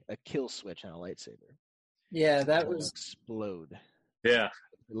like a kill switch on a lightsaber. Yeah, that was explode. Yeah,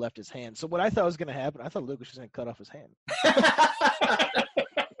 he left his hand. So what I thought was going to happen, I thought Luke was just going to cut off his hand.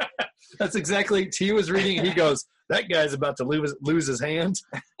 That's exactly. He was reading, and he goes, "That guy's about to lose his hand."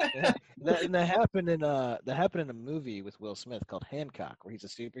 Yeah, that happened in a movie with Will Smith called Hancock, where he's a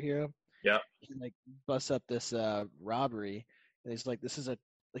superhero. Yeah. He like busts up this robbery, and he's like, "This is a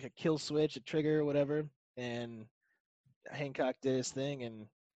kill switch, a trigger, or whatever." And Hancock did his thing and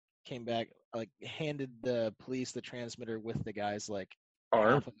came back, like handed the police the transmitter with the guy's like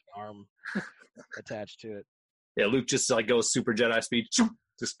half of an arm attached to it. Yeah, Luke just like goes super Jedi speed,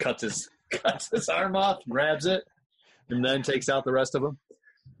 just cuts his arm off, grabs it, and then takes out the rest of them.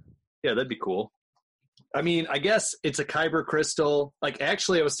 Yeah, that'd be cool. I mean, I guess it's a kyber crystal. Like,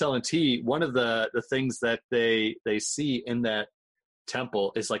 actually, I was telling T, one of the things that they see in that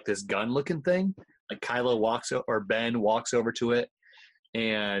temple is like this gun-looking thing. Like Ben walks over to it,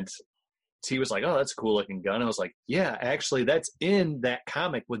 and T was like, "Oh, that's a cool-looking gun." I was like, "Yeah, actually, that's in that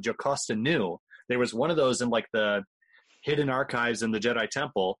comic with Jocasta Nu. There was one of those in like the hidden archives in the Jedi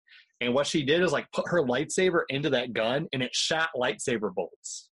Temple, and what she did is like put her lightsaber into that gun, and it shot lightsaber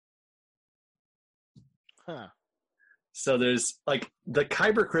bolts." Huh. So there's like the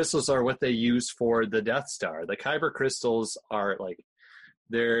kyber crystals are what they use for the Death Star. The kyber crystals are like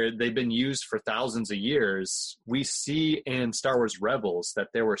they've been used for thousands of years. We see in Star Wars Rebels that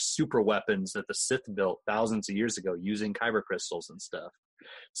there were super weapons that the Sith built thousands of years ago using kyber crystals and stuff.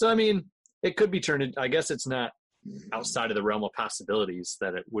 So I mean, it could be turned into, I guess it's not outside of the realm of possibilities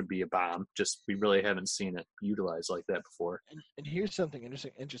that it would be a bomb. Just we really haven't seen it utilized like that before. And here's something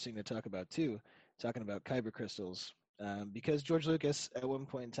interesting to talk about too. Talking about kyber crystals, because George Lucas at one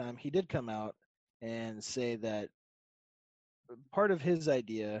point in time, he did come out and say that part of his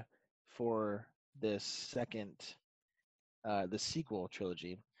idea for this second, the sequel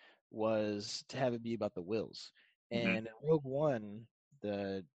trilogy, was to have it be about the Wills. And in Rogue One,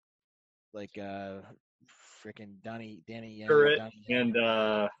 the freaking Danny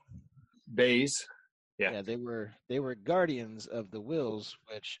and Baze. Yeah, they were guardians of the Wills,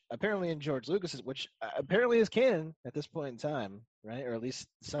 which apparently in George Lucas's, which apparently is canon at this point in time, right? Or at least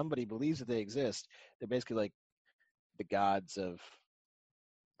somebody believes that they exist. They're basically like the gods of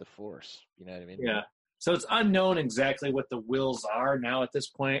the Force. You know what I mean? Yeah. So it's unknown exactly what the Wills are now at this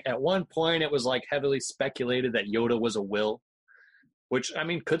point. At one point, it was like heavily speculated that Yoda was a Will, which I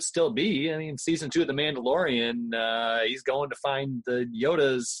mean could still be. I mean, season 2 of The Mandalorian, he's going to find the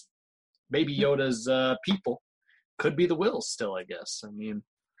Baby Yoda's people. Could be the Wills still, I guess. I mean,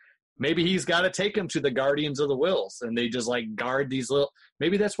 maybe he's got to take him to the Guardians of the Wills, and they just like guard these little.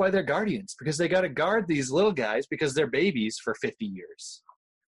 Maybe that's why they're Guardians, because they got to guard these little guys because they're babies for 50 years.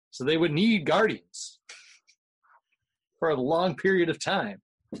 So they would need Guardians for a long period of time.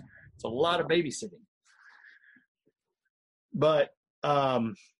 It's a lot of babysitting. But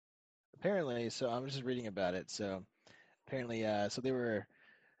Apparently, so I'm just reading about it. So apparently, so they were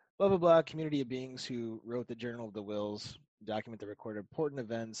blah blah blah community of beings who wrote the Journal of the Wills, document that recorded important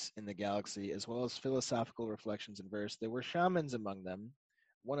events in the galaxy, as well as philosophical reflections in verse. There were shamans among them,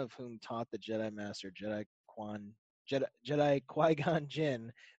 one of whom taught the Jedi Master Jedi Qui-Gon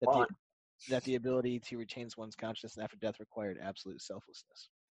Jinn that the ability to retain one's consciousness after death required absolute selflessness.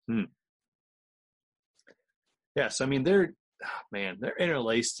 Yes, I mean they're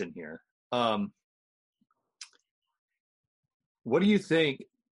interlaced in here. What do you think?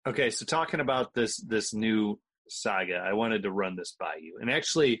 Okay, so talking about this new saga, I wanted to run this by you. And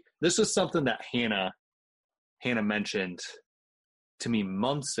actually, this was something that Hannah mentioned to me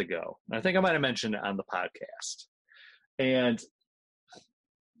months ago. I think I might have mentioned it on the podcast. And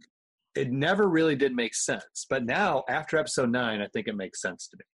it never really did make sense. But now, after episode 9, I think it makes sense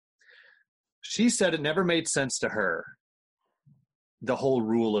to me. She said it never made sense to her, the whole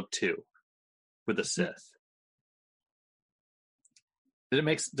rule of 2 with the Sith.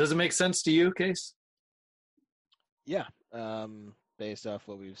 Does it make sense to you, Case? Yeah, based off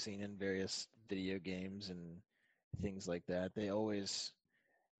what we've seen in various video games and things like that, they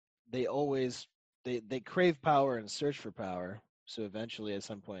crave power and search for power. So eventually, at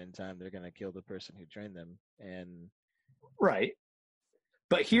some point in time, they're going to kill the person who trained them. And right,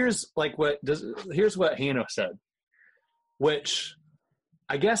 but here's what Hannah said, which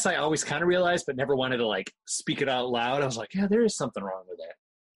I guess I always kind of realized, but never wanted to like speak it out loud. I was like, yeah, there is something wrong with that.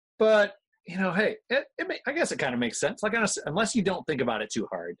 But hey, I guess it kind of makes sense. Like, unless you don't think about it too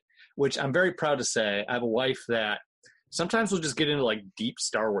hard, which I'm very proud to say, I have a wife that sometimes we'll just get into like deep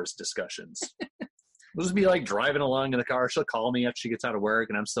Star Wars discussions. We'll just be like driving along in the car. She'll call me after she gets out of work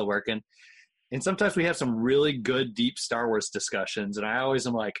and I'm still working. And sometimes we have some really good, deep Star Wars discussions. And I always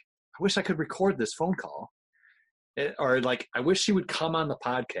am like, I wish I could record this phone call. Or like, I wish she would come on the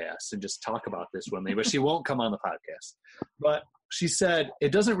podcast and just talk about this with me, but she won't come on the podcast. But she said,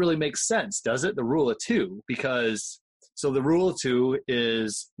 it doesn't really make sense, does it? The rule of 2, because so the rule of 2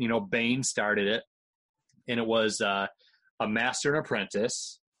 is, Bane started it, and it was a master and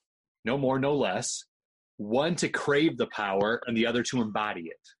apprentice, no more, no less, one to crave the power and the other to embody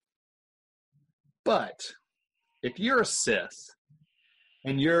it. But if you're a Sith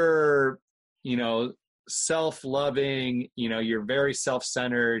and you're, self-loving, you're very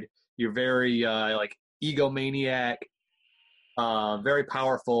self-centered, you're very like egomaniac, very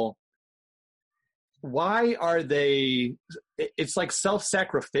powerful, why are they, it's like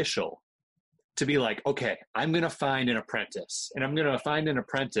self-sacrificial to be like, okay, I'm going to find an apprentice, and I'm going to find an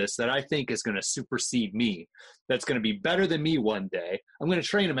apprentice that I think is going to supersede me, that's going to be better than me one day. I'm going to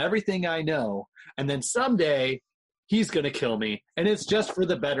train him everything I know, and then someday he's going to kill me, and it's just for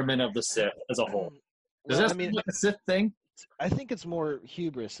the betterment of the Sith as a whole. Does that seem like a Sith thing? I think it's more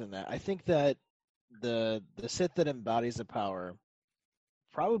hubris than that. I think that the Sith that embodies the power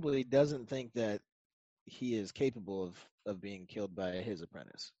probably doesn't think that he is capable of being killed by his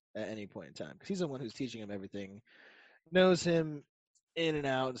apprentice at any point in time, because he's the one who's teaching him everything, knows him in and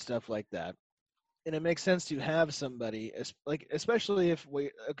out and stuff like that. And it makes sense to have somebody, like, especially if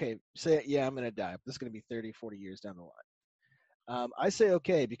say, yeah, I'm going to die. This is going to be 30, 40 years down the line. I say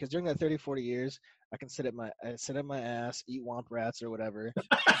okay, because during that 30, 40 years, I can sit at my ass, eat womp rats or whatever,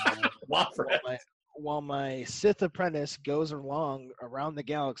 while my Sith apprentice goes along around the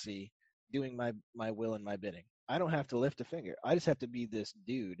galaxy doing my will and my bidding. I don't have to lift a finger. I just have to be this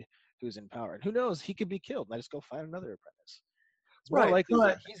dude who's in power. And who knows, he could be killed, and I just go find another apprentice. It's more likely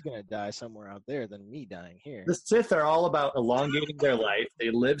that he's going to die somewhere out there than me dying here. The Sith are all about elongating their life. They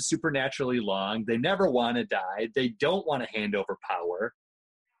live supernaturally long. They never want to die. They don't want to hand over power.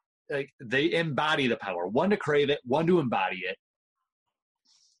 Like, they embody the power. One to crave it, one to embody it.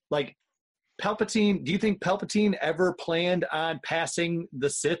 Like, Palpatine, do you think Palpatine ever planned on passing the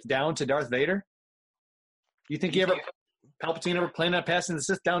Sith down to Darth Vader? Do you think Palpatine ever planned on passing the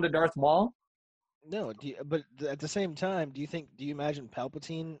Sith down to Darth Maul? No, but at the same time, do you imagine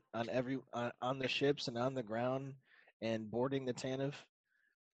Palpatine on the ships and on the ground and boarding the Tantive?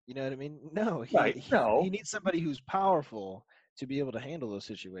 You know what I mean? No, he needs somebody who's powerful to be able to handle those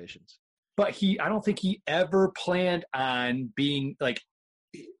situations. But I don't think he ever planned on being like.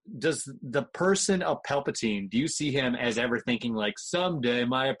 Does the person of Palpatine, do you see him as ever thinking like, someday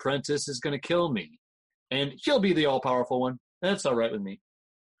my apprentice is going to kill me and he'll be the all-powerful one? That's all right with me.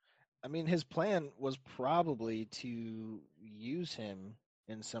 I mean, his plan was probably to use him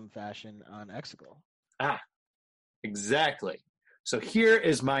in some fashion on Exegol. Ah, exactly. So here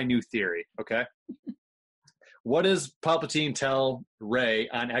is my new theory, okay? What does Palpatine tell Rey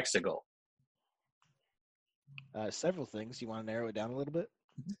on Exegol? Several things. You want to narrow it down a little bit?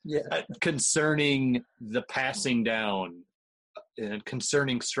 Yeah. Concerning the passing down and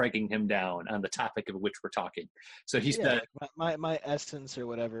concerning striking him down on the topic of which we're talking. So he said, like my essence or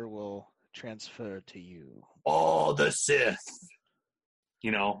whatever will transfer to you. all the Sith,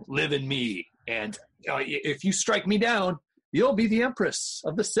 live in me. And if you strike me down, you'll be the Empress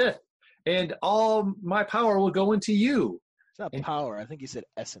of the Sith. And all my power will go into you. It's not power. I think he said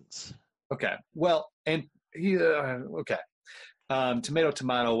essence. Okay. Well, and he, okay.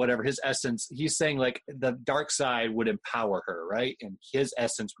 Tomato, whatever, his essence, he's saying like the dark side would empower her, right? And his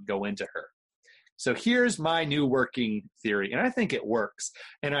essence would go into her. So here's my new working theory, and I think it works.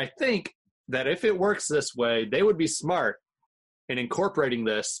 And I think that if it works this way, they would be smart in incorporating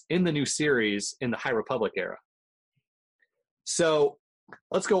this in the new series in the High Republic era. So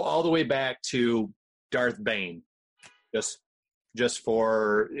let's go all the way back to Darth Bane. Just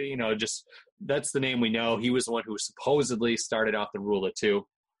for, that's the name we know. He was the one who supposedly started off the Rule of Two.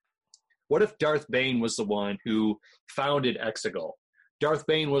 What if Darth Bane was the one who founded Exegol? Darth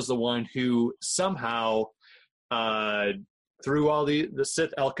Bane was the one who somehow, through all the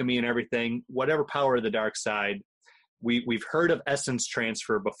Sith alchemy and everything, whatever power of the dark side, we've heard of essence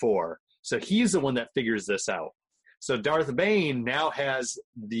transfer before. So he's the one that figures this out. So Darth Bane now has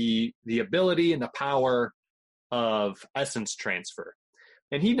the ability and the power of essence transfer.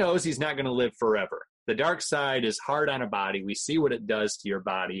 And he knows he's not going to live forever. The dark side is hard on a body. We see what it does to your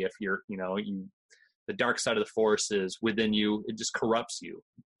body if you're, the dark side of the force is within you. It just corrupts you,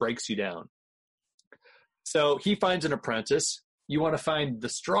 breaks you down. So he finds an apprentice. You want to find the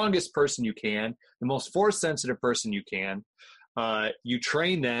strongest person you can, the most force-sensitive person you can. You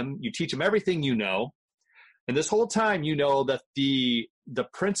train them. You teach them everything you know. And this whole time, you know that the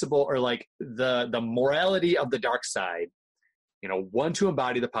principle or like the morality of the dark side, one to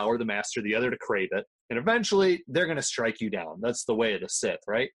embody the power of the master, the other to crave it. And eventually they're going to strike you down. That's the way of the Sith,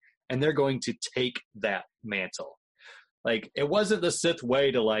 right? And they're going to take that mantle. Like, it wasn't the Sith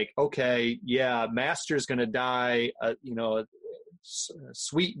way to like, okay, yeah, master's going to die, a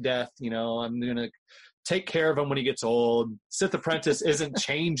sweet death, I'm going to take care of him when he gets old. Sith apprentice isn't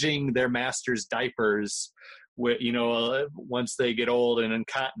changing their master's diapers once they get old and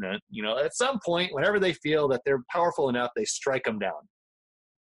incontinent. At some point, whenever they feel that they're powerful enough, they strike them down.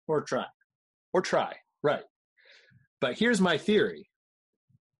 Or try, right. But here's my theory.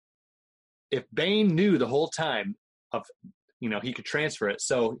 If Bane knew the whole time of, he could transfer it.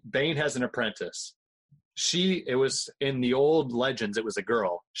 So Bane has an apprentice. It was in the old legends, it was a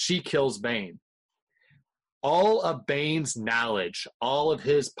girl. She kills Bane. All of Bane's knowledge, all of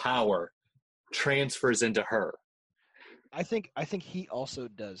his power transfers into her. I think he also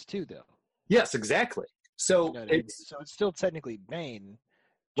does too, though. Yes, exactly. So it's still technically Bane,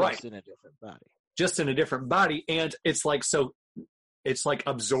 just in a different body. Just in a different body, and it's like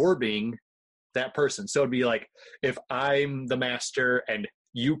absorbing that person. So it'd be like if I'm the master and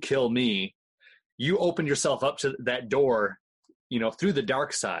you kill me, you open yourself up to that door, through the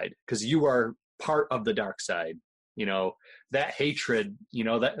dark side because you are part of the dark side. That hatred,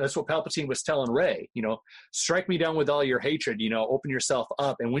 that's what Palpatine was telling Rey, strike me down with all your hatred, open yourself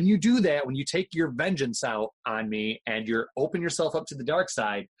up. And when you do that, when you take your vengeance out on me and you're open yourself up to the dark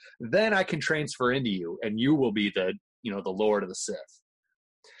side, then I can transfer into you and you will be the Lord of the Sith.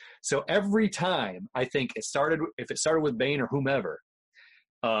 So every time I think if it started with Bane or whomever,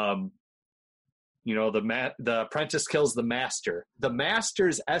 the apprentice kills the master, the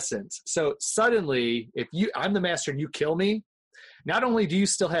master's essence. So suddenly, if I'm the master and you kill me, not only do you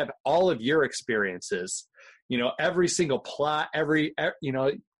still have all of your experiences, every single plot,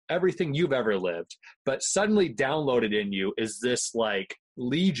 everything you've ever lived, but suddenly downloaded in you is this like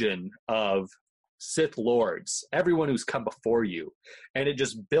legion of Sith lords, everyone who's come before you, and it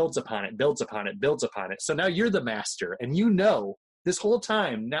just builds upon it. So now you're the master, and this whole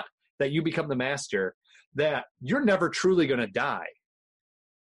time now that you become the master, that you're never truly going to die.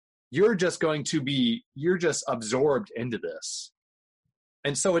 You're just absorbed into this.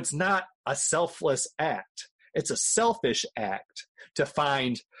 And so it's not a selfless act. It's a selfish act to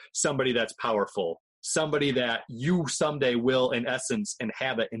find somebody that's powerful, somebody that you someday will, in essence,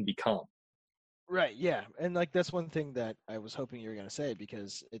 inhabit and become. Right, yeah. And like that's one thing that I was hoping you were going to say,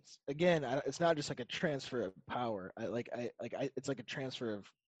 because it's not just like a transfer of power. It's like a transfer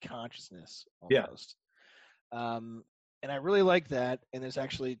of consciousness almost. Yeah. And I really like that. And there's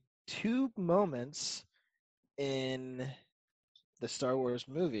actually two moments in the Star Wars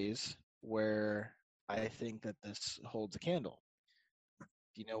movies where I think that this holds a candle.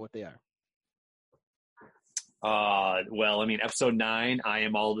 Do you know what they are? Well, I mean, episode 9, I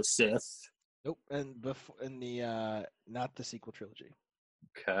Am All the Sith. Nope, and before in the not the sequel trilogy.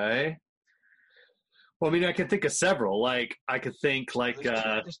 Okay. Well, I mean, I can think of several. Like, I could think like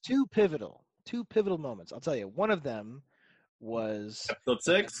There's two pivotal moments. I'll tell you. One of them was episode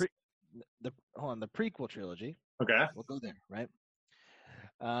 6. the prequel trilogy. Okay. We'll go there, right?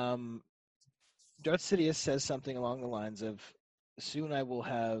 Darth Sidious says something along the lines of, "Soon I will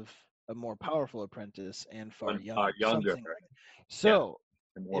have a more powerful apprentice and far younger." Younger. Something like that. So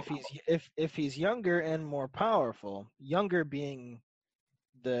And more if he's younger and more powerful, younger being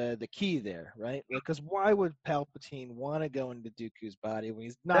the key there, right? Because why would Palpatine want to go into Dooku's body when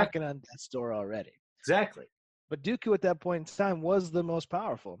he's knocking on death's door already? Exactly. But Dooku at that point in time was the most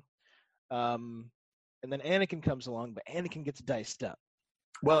powerful. And then Anakin comes along, but Anakin gets diced up.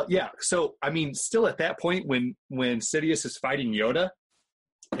 Well, yeah. So, I mean, still at that point when Sidious is fighting Yoda,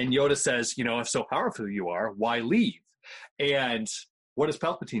 and Yoda says, you know, if so powerful you are, why leave? And what does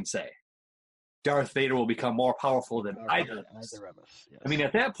Palpatine say? Darth Vader will become more powerful than either of us. Yes. I mean,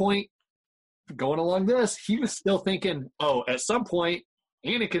 at that point, going along this, he was still thinking, oh, at some point,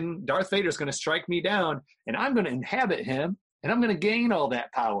 Darth Vader is going to strike me down, and I'm going to inhabit him, and I'm going to gain all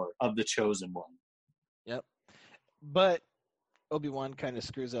that power of the Chosen One. Yep. But Obi-Wan kind of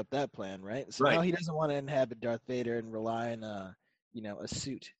screws up that plan, right? So now he doesn't want to inhabit Darth Vader and rely on a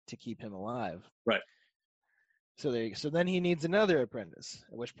suit to keep him alive. Right. So then he needs another apprentice,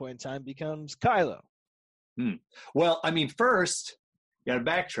 at which point in time becomes Kylo. Well, I mean, first, you got to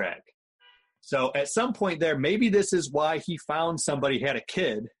backtrack. So at some point there, maybe this is why he found somebody had a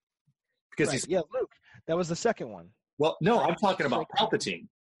kid. Because Luke. That was the second one. Well, no, I'm talking about Palpatine.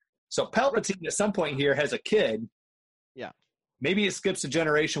 So Palpatine at some point here has a kid. Yeah. Maybe it skips a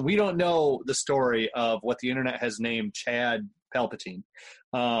generation. We don't know the story of what the internet has named Chad Palpatine.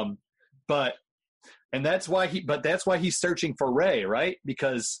 That's why he's searching for Rey, right?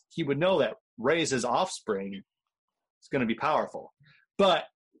 Because he would know that Rey's his offspring is going to be powerful. But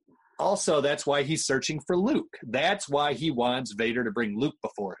also that's why he's searching for Luke. That's why he wants Vader to bring Luke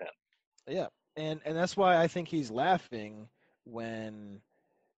before him. Yeah. And that's why I think he's laughing when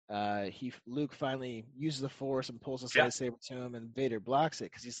Luke finally uses the Force and pulls his lightsaber to him, and Vader blocks it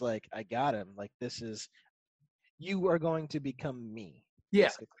because he's like, "I got him. Like, you are going to become me." Yeah.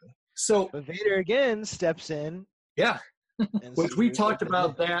 Basically. But Vader again steps in. Yeah. Which we talked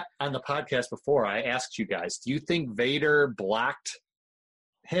about that on the podcast before. I asked you guys, do you think Vader blocked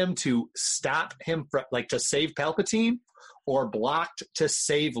him to stop him from, to save Palpatine, or blocked to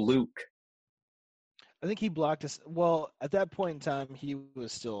save Luke? I think he blocked us. Well, at that point in time, he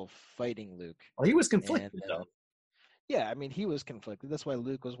was still fighting Luke. Well, he was conflicted, though. Yeah, I mean, he was conflicted. That's why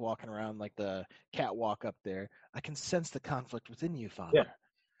Luke was walking around like the catwalk up there. I can sense the conflict within you, Father. Yeah.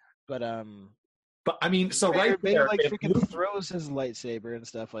 But I mean, so Vader, right there, Vader freaking throws his lightsaber and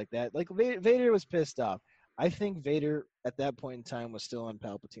stuff like that. Like Vader was pissed off. I think Vader at that point in time was still on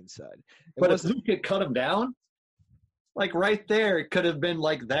Palpatine's side. But if Luke had cut him down, like right there, it could have been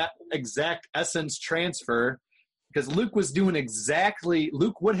like that exact essence transfer, because Luke would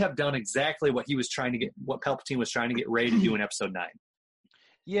have done exactly what Palpatine was trying to get Rey to do in Episode 9.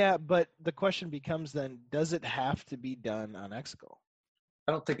 Yeah, but the question becomes then, does it have to be done on Exegol?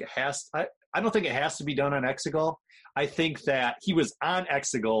 I don't think it has. I don't think it has to be done on Exegol. I think that he was on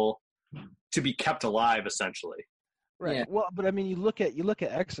Exegol to be kept alive, essentially. Right. Yeah. Well, but I mean, you look at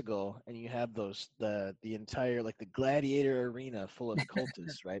Exegol, and you have the entire the gladiator arena full of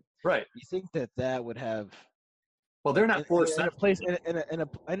cultists, right? Right. You think that would have? Well, they're not forced in a place.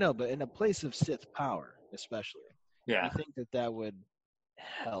 I know, but in a place of Sith power, especially. Yeah. You think that would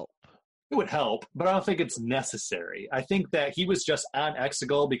help? It would help, but I don't think it's necessary. I think that he was just on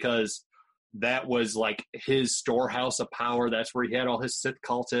Exegol because that was like his storehouse of power. That's where he had all his Sith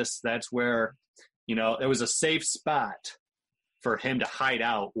cultists. That's where, it was a safe spot for him to hide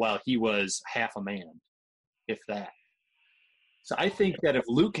out while he was half a man, if that. So I think that if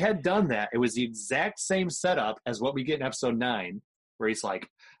Luke had done that, it was the exact same setup as what we get in Episode 9, where he's like,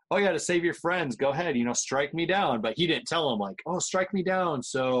 oh, yeah, to save your friends, go ahead, strike me down. But he didn't tell him, strike me down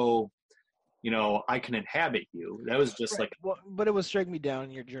so, I can inhabit you. That was just but it was strike me down,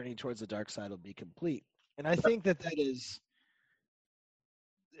 and your journey towards the dark side will be complete. And I think that is,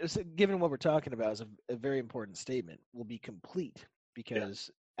 given what we're talking about, is a very important statement. Will be complete, because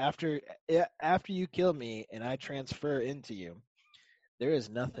after you kill me and I transfer into you, there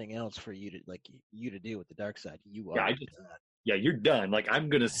is nothing else for you to do with the dark side. You are done. Yeah, you're done. I'm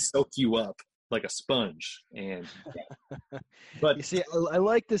gonna soak you up. like a sponge. And but You see, I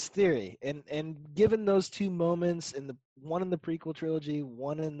like this theory, and given those two moments in the one in the prequel trilogy,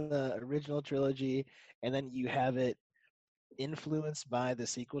 one in the original trilogy, and then you have it influenced by the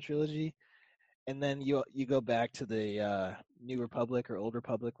sequel trilogy, and then you go back to the New Republic or Old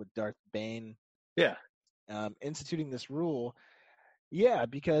Republic with Darth Bane yeah, instituting this rule. Yeah,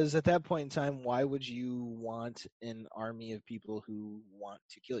 because at that point in time, why would you want an army of people who want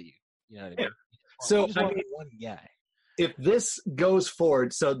to kill you? You know what I yeah. mean? So You just I want mean, one guy. if this goes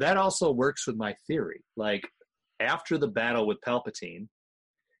forward, so that also works with my theory. Like after the battle with Palpatine,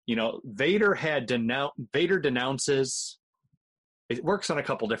 Vader denounces. It works on a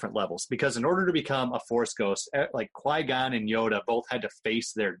couple different levels because in order to become a Force ghost, like Qui-Gon and Yoda both had to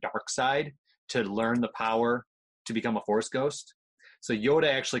face their dark side to learn the power to become a Force ghost. So Yoda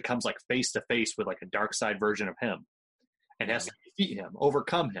actually comes like face to face with like a dark side version of him and has to defeat him,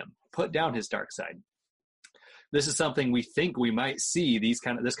 overcome him, put down his dark side. This is something we think we might see this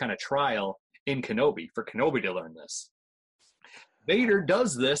kind of trial in Kenobi for Kenobi to learn this. Vader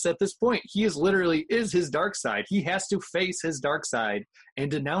does this at this point. He is his dark side. He has to face his dark side and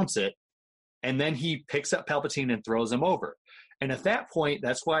denounce it. And then he picks up Palpatine and throws him over. And at that point,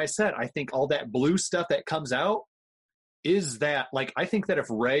 that's why I said, I think all that blue stuff that comes out is that, like, I think that if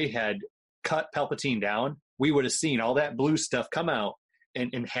Rey had cut Palpatine down, we would have seen all that blue stuff come out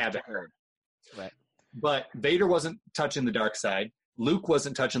and inhabit her. Right. But Vader wasn't touching the dark side. Luke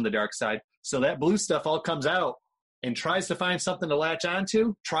wasn't touching the dark side. So that blue stuff all comes out and tries to find something to latch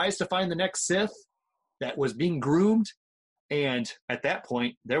onto, tries to find the next Sith that was being groomed. And at that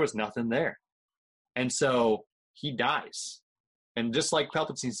point, there was nothing there. And so he dies. And just like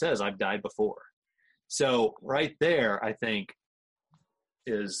Palpatine says, I've died before. So right there, I think,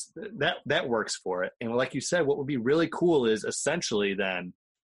 is that works for it. And like you said, what would be really cool is essentially then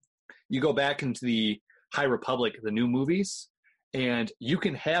you go back into the High Republic, the new movies, and you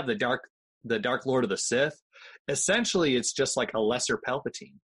can have the Dark Lord of the Sith. Essentially, it's just like a lesser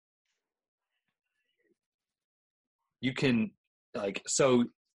Palpatine. You can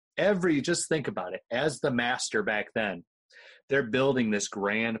just think about it. As the Master back then, they're building this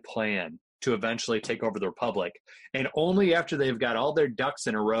grand plan to eventually take over the Republic. And only after they've got all their ducks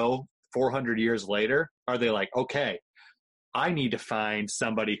in a row 400 years later are they like, okay, I need to find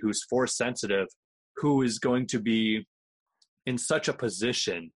somebody who's Force sensitive, who is going to be in such a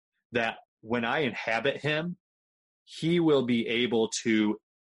position that when I inhabit him, he will be able to,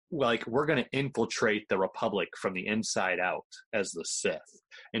 like, we're going to infiltrate the Republic from the inside out as the Sith.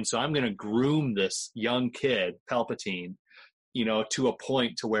 And so I'm going to groom this young kid, Palpatine, to a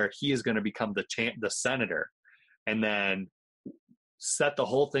point to where he is going to become the senator, and then set the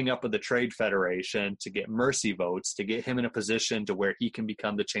whole thing up with the Trade Federation to get mercy votes, to get him in a position to where he can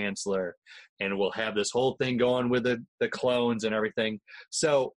become the chancellor, and we'll have this whole thing going with the clones and everything.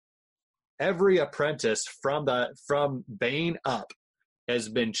 So every apprentice from Bane up has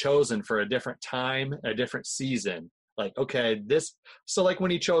been chosen for a different time, a different season. Like, okay, so like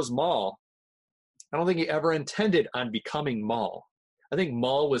when he chose Maul, I don't think he ever intended on becoming Maul. I think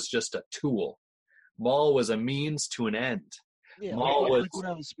Maul was just a tool. Maul was a means to an end. Yeah, Maul was like what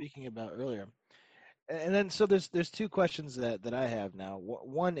I was speaking about earlier. And then so there's two questions that I have now.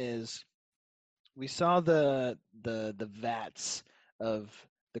 One is, we saw the vats of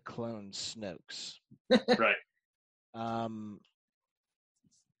the clone Snokes. right.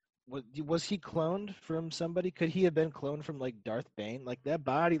 Was he cloned from somebody? Could he have been cloned from like Darth Bane? Like that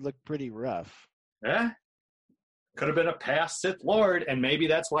body looked pretty rough. Yeah. Could have been a past Sith Lord, and maybe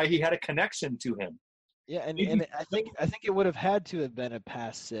that's why he had a connection to him. Yeah, and I think it would have had to have been a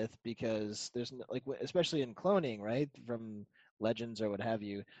past Sith, because there's no, like, especially in cloning, right, from Legends or what have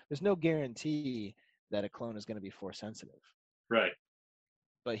you, there's no guarantee that a clone is going to be Force sensitive. Right.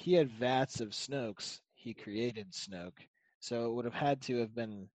 But he had vats of Snokes. He created Snoke, so it would have had to have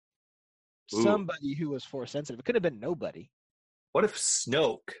been somebody who was Force sensitive. It could have been nobody. What if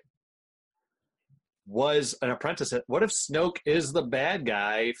Snoke was an apprentice? What if Snoke is the bad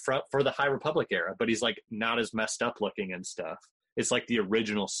guy for the High Republic era, but he's like not as messed up looking and stuff? It's like the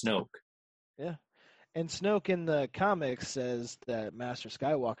original Snoke. Yeah. And Snoke in the comics says that Master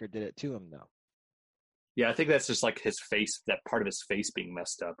Skywalker did it to him, though. Yeah, I think that's just like his face, that part of his face being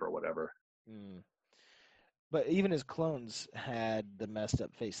messed up or whatever. But even his clones had the messed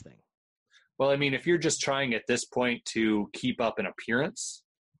up face thing. Well, I mean, if you're just trying at this point to keep up an appearance,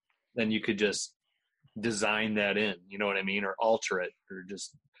 then you could just design that in, you know what I mean? Or alter it, or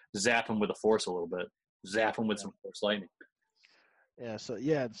just zap him with the Force a little bit. Zap him with some Force lightning. Yeah,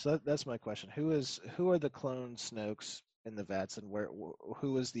 so that's my question. Who are the clone Snokes in the vats, and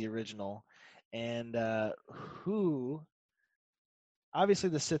who is the original? and who obviously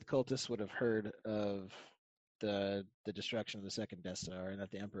the Sith cultists would have heard of the destruction of the second Death Star and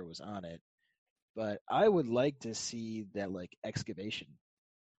that the Emperor was on it. But I would like to see that like excavation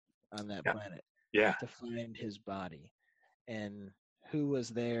on that planet Yeah. to find his body and who was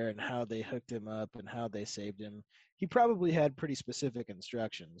there and how they hooked him up and how they saved him. He probably had pretty specific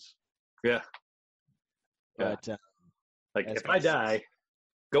instructions. Yeah. But Like, as if I die,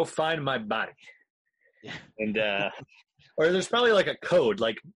 go find my body. Yeah. And, or there's probably like a code.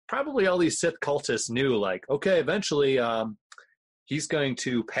 Like, probably all these Sith cultists knew, like, okay, eventually he's going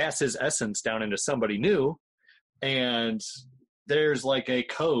to pass his essence down into somebody new. And there's like a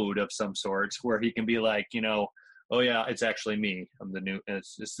code of some sort where he can be like, you know, oh yeah, it's actually me. I'm the new.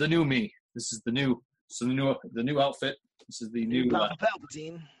 It's the new me. This is the new. So the new outfit. This is the new. Papa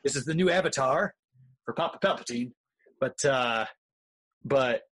Palpatine. This is the new avatar for Papa Palpatine.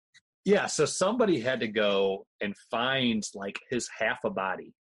 But yeah. So somebody had to go and find like his half a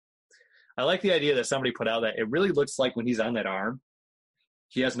body. I like the idea that somebody put out that it really looks like when he's on that arm,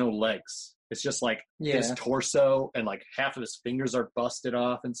 he has no legs. It's just like his torso and like half of his fingers are busted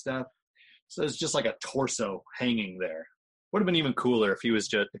off and stuff. So it's just like a torso hanging there. Would have been even cooler if he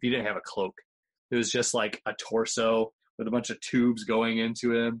didn't have a cloak. It was just like a torso with a bunch of tubes going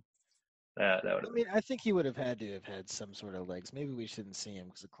into him. That would have. I mean, I think he would have had to have had some sort of legs. Maybe we shouldn't see him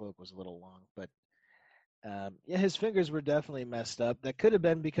because the cloak was a little long. But yeah, his fingers were definitely messed up. That could have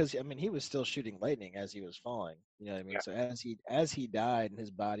been because I mean he was still shooting lightning as he was falling. You know what I mean? Yeah. So as he died and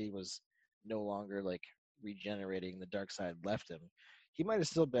his body was no longer like regenerating, the dark side left him. He might have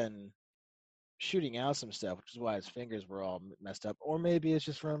still been shooting out some stuff, which is why his fingers were all messed up. Or maybe it's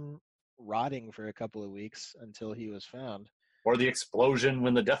just from rotting for a couple of weeks until he was found. Or the explosion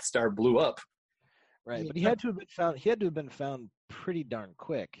when the Death Star blew up. Right, but he had to have been found. He had to have been found pretty darn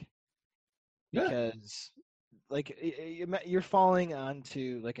quick, because, like, you're falling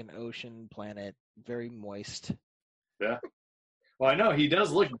onto like an ocean planet, very moist. Yeah. Well, I know he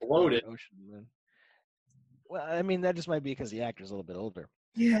does look bloated. Ocean. Well, I mean that just might be because the actor's a little bit older.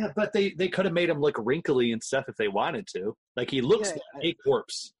 Yeah, but they could have made him look wrinkly and stuff if they wanted to. Like he looks like a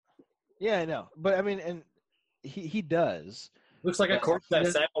corpse. Yeah, I know, but I mean, and he does. Looks like a corpse that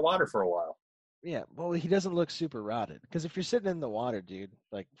sat in the water for a while. Yeah, well, he doesn't look super rotted. Because if you're sitting in the water, dude,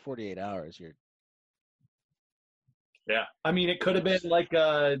 like 48 hours, you're. Yeah, I mean, it could have been like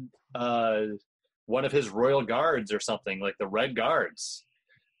one of his royal guards or something, like the Red Guards.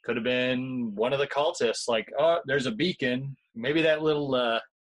 Could have been one of the cultists. Like, oh, there's a beacon. Maybe that little, that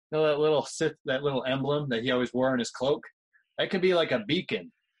little emblem that he always wore on his cloak. That could be like a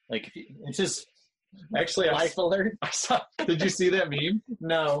beacon. Like it's just. Actually, Life alert. I saw. Did you see that meme?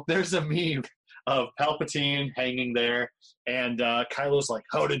 No. There's a meme of Palpatine hanging there, and Kylo's like,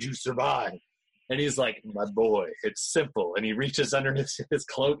 "How did you survive?" And he's like, "My boy, it's simple." And he reaches under his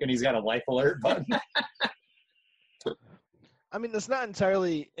cloak, and he's got a life alert button. I mean, that's not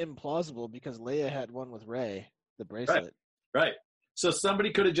entirely implausible because Leia had one with Rey, the bracelet. Right. So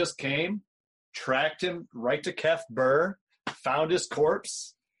somebody could have just came, tracked him right to Kef Bir, found his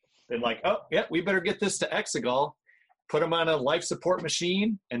corpse. And like, oh, yeah, we better get this to Exegol, put him on a life support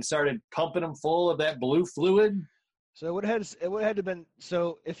machine, and started pumping him full of that blue fluid. So it would have had to been.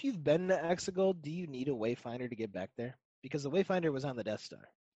 So if you've been to Exegol, do you need a Wayfinder to get back there? Because the Wayfinder was on the Death Star.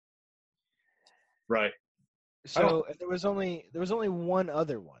 Right. So there was only one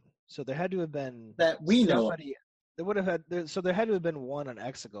other one. So there had to have been that we know. There would have had. So there had to have been one on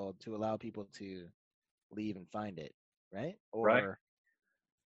Exegol to allow people to leave and find it, right? Or, right.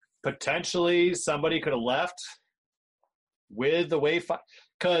 Potentially somebody could have left with the Wayfinder,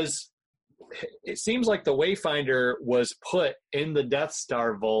 because it seems like the Wayfinder was put in the Death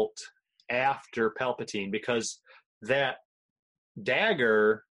Star vault after Palpatine, because that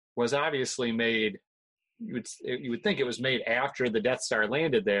dagger was obviously made. You would think it was made after the Death Star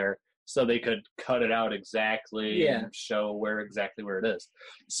landed there, so they could cut it out exactly and show exactly where it is.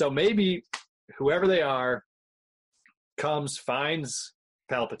 So maybe whoever they are comes, finds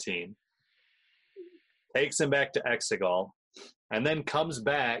Palpatine, takes him back to Exegol, and then comes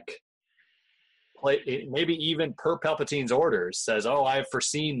back, maybe even per Palpatine's orders, says, "Oh, I've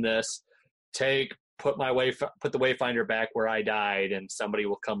foreseen this. Put the Wayfinder back where I died, and somebody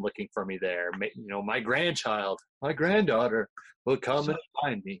will come looking for me there. You know, my granddaughter will come and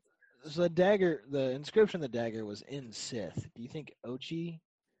find me." So the inscription of the dagger was in Sith. Do you think Ochi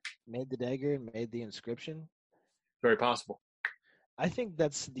made the dagger and made the inscription? Very possible. I think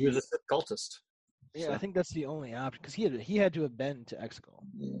that's he was a Sith cultist. Yeah, so. I think that's the only option, because he had to have been to Exegol.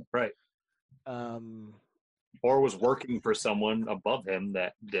 Right. Or was working for someone above him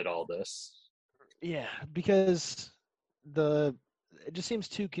that did all this. Yeah, because the it just seems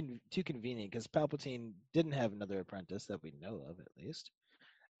too convenient because Palpatine didn't have another apprentice that we know of, at least,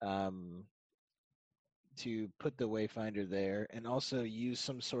 um, to put the Wayfinder there, and also use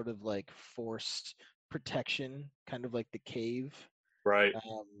some sort of like forced protection, kind of like the cave. Right.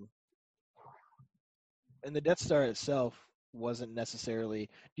 Um, and the Death Star itself wasn't necessarily.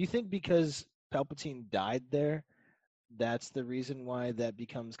 Do you think because Palpatine died there, that's the reason why that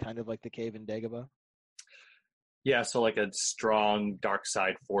becomes kind of like the cave in Dagobah? Yeah, so like a strong dark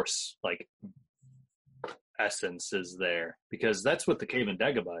side force like essence is there because that's what the cave in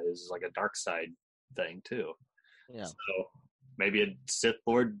Dagobah is like a dark side thing too. Yeah. So maybe a Sith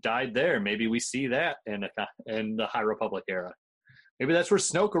Lord died there. Maybe we see that in the High Republic era. Maybe that's where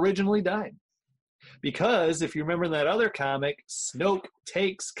Snoke originally died. Because if you remember in that other comic, Snoke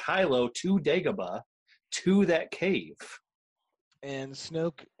takes Kylo to Dagobah to that cave. And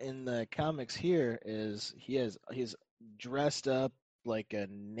Snoke in the comics here he's dressed up like a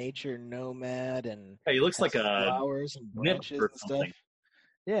nature nomad and Yeah, he looks has like a flowers and nymph branches or and stuff. something.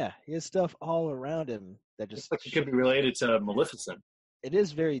 Yeah, he has stuff all around him that Looks just like it could be related to Maleficent. it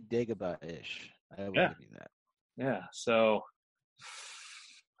is very Dagobah-ish. I will Yeah. give you that. Yeah. So,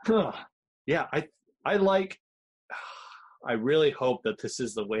 yeah, I like. I really hope that this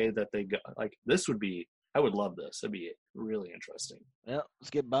is the way that they go. Like this would be. I would love this. It'd be really interesting. Well, let's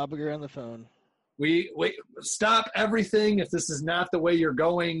get Bob Iger on the phone. We wait. Stop everything. If this is not the way you're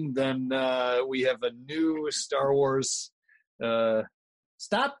going, then we have a new Star Wars.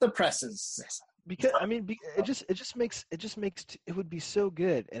 Stop the presses. Because I mean, it just makes it would be so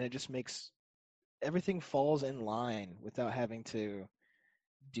good, and it just makes everything falls in line without having to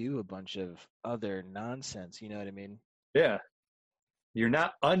do a bunch of other nonsense. You know what I mean? Yeah, you're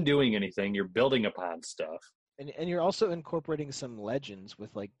not undoing anything. You're building upon stuff. And you're also incorporating some legends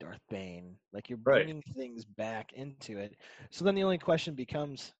with like Darth Bane. Like you're Right. bringing things back into it. So then the only question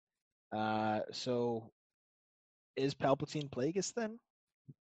becomes, so is Palpatine Plagueis then?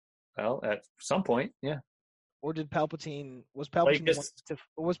 Well, at some point, yeah. Or was Palpatine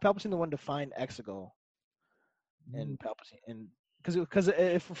the one to find Exegol and Palpatine? And because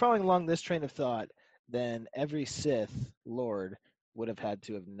if we're following along this train of thought, then every Sith Lord would have had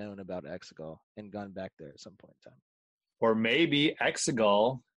to have known about Exegol and gone back there at some point in time. Or maybe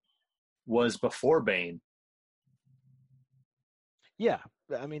Exegol was before Bane. Yeah,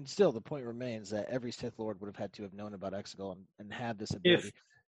 I mean, still the point remains that every Sith Lord would have had to have known about Exegol and had this ability.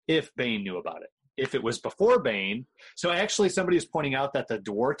 If Bane knew about it. If it was before Bane. So actually somebody is pointing out that the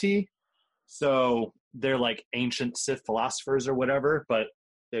Dwarti, so they're like ancient Sith philosophers or whatever, but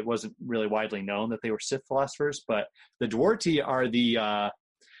it wasn't really widely known that they were Sith philosophers. But the Dwarti are the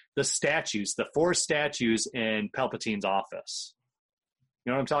statues, the 4 statues in Palpatine's office.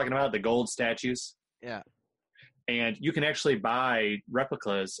 You know what I'm talking about? The gold statues? Yeah. And you can actually buy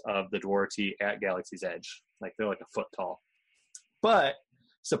replicas of the Dwarti at Galaxy's Edge. Like they're like a foot tall. But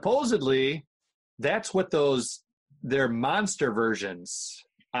supposedly, that's what they're monster versions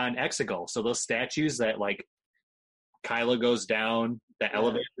on Exegol. So those statues that like Kylo goes down the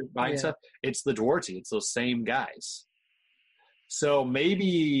elevator by and stuff, it's the Dwarti. It's those same guys. So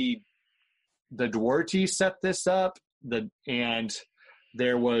maybe the Dwarti set this up, and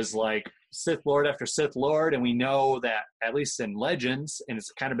there was like Sith Lord after Sith Lord, and we know that at least in Legends, and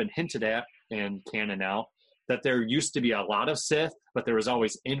it's kind of been hinted at in canon now, that there used to be a lot of Sith, but there was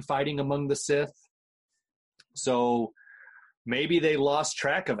always infighting among the Sith. So maybe they lost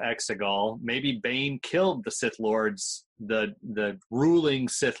track of Exegol. Maybe Bane killed the Sith Lords, the ruling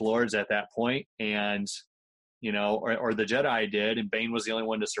Sith Lords at that point, and or the Jedi did, and Bane was the only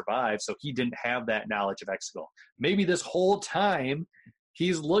one to survive, so he didn't have that knowledge of Exegol. Maybe this whole time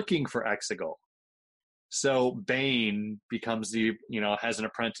he's looking for Exegol. So Bane becomes has an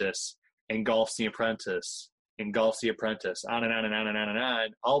apprentice, engulfs the apprentice, on and on and on and on and on,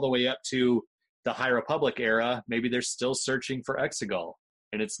 all the way up to the High Republic era. Maybe they're still searching for Exegol,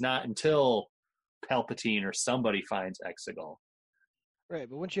 and it's not until Palpatine or somebody finds Exegol. Right,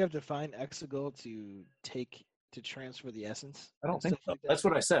 but wouldn't you have to find Exegol to transfer the essence? I don't think so. That's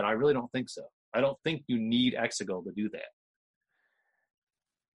what I said. I really don't think so. I don't think you need Exegol to do that.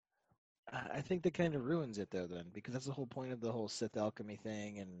 I think that kind of ruins it though, then, because that's the whole point of the whole Sith alchemy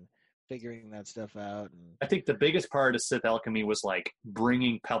thing and figuring that stuff out. And I think the biggest part of Sith alchemy was like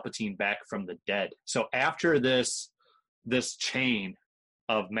bringing Palpatine back from the dead. So after this chain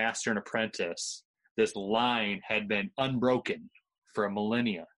of master and apprentice, this line had been unbroken for a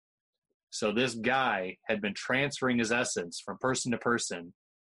millennia. So this guy had been transferring his essence from person to person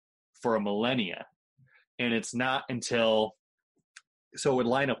for a millennia. And it's not until so it would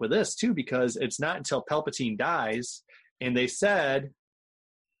line up with this too, because it's not until Palpatine dies, and they said,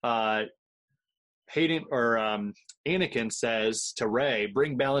 Hayden or Anakin says to Rey,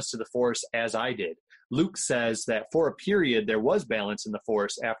 "Bring balance to the Force as I did." Luke says that for a period there was balance in the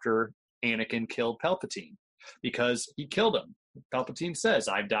Force after Anakin killed Palpatine, because he killed him. Palpatine says,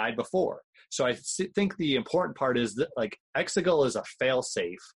 "I've died before." So I think the important part is that, like, Exegol is a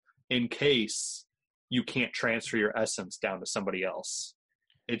failsafe in case you can't transfer your essence down to somebody else.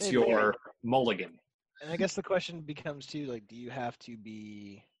 It's your mulligan. And I guess the question becomes too, like, do you have to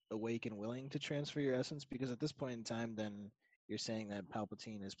be awake and willing to transfer your essence? Because at this point in time, then you're saying that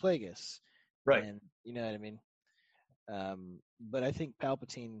Palpatine is Plagueis, Right. And you know what I mean. But I think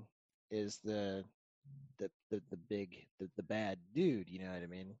Palpatine is the bad dude. You know what I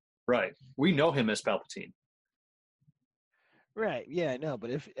mean? Right. We know him as Palpatine. Right. Yeah, I know. But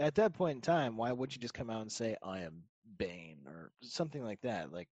if at that point in time, why would you just come out and say I am Bane or something like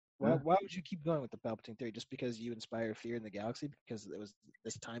that? Like, why would you keep going with the Palpatine theory just because you inspire fear in the galaxy because it was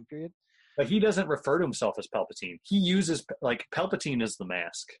this time period? But he doesn't refer to himself as Palpatine. He uses, like, Palpatine is the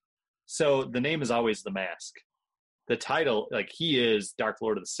mask. So the name is always the mask. The title, like, he is Dark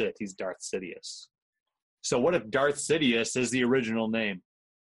Lord of the Sith. He's Darth Sidious. So what if Darth Sidious is the original name?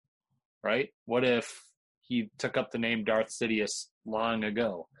 Right? What if he took up the name Darth Sidious long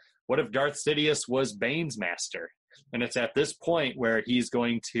ago? What if Darth Sidious was Bane's master? And it's at this point where he's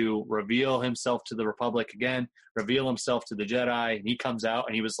going to reveal himself to the Republic again, reveal himself to the Jedi, and he comes out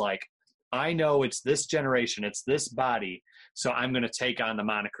and he was like, I know it's this generation, it's this body, so I'm going to take on the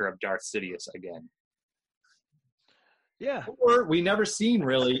moniker of Darth Sidious again. Yeah. Or we never seen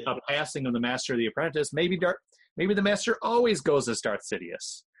really a passing of the Master of the Apprentice. Maybe the Master always goes as Darth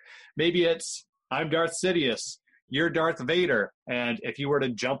Sidious. Maybe it's, I'm Darth Sidious, you're Darth Vader, and if you were to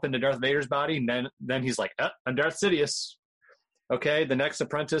jump into Darth Vader's body, then he's like, I'm Darth Sidious. Okay, the next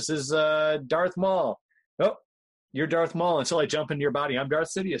apprentice is Darth Maul. Oh, you're Darth Maul until I jump into your body. I'm Darth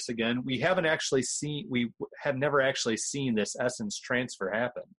Sidious again. We have never actually seen this essence transfer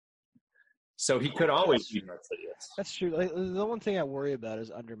happen. So he could always be Darth Sidious. That's true. Like, the one thing I worry about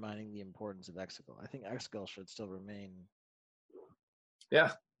is undermining the importance of Exegol. I think Exegol should still remain.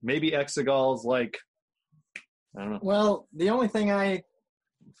 Yeah, maybe Exegol's like, I don't know. Well, the only thing I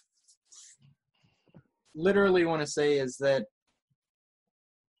literally want to say is that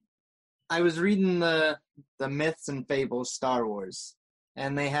I was reading the Myths and Fables Star Wars,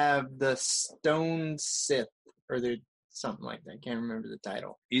 and they have the Stone Sith, or they're something like that. I can't remember the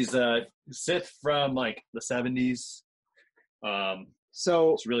title. He's a Sith from like the 70s.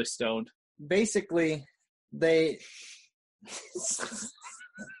 So he's really stoned. Basically, they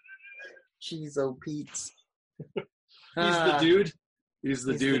Cheezo Pete's. He's the dude. He's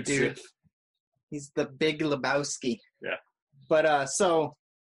the dude. Sith. He's the Big Lebowski. Yeah. But so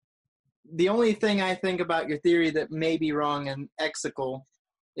the only thing I think about your theory that may be wrong in Exegol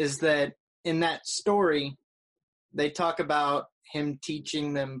is that in that story, they talk about him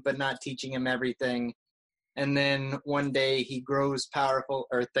teaching them, but not teaching him everything. And then one day he grows powerful,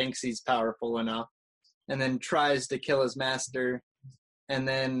 or thinks he's powerful enough, and then tries to kill his master, and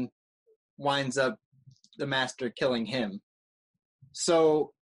then winds up the master killing him.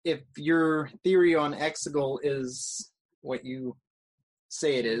 So if your theory on Exegol is what you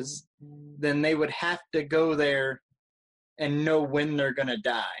say it is, then they would have to go there and know when they're going to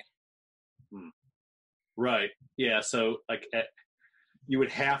die. Right. Yeah. So like you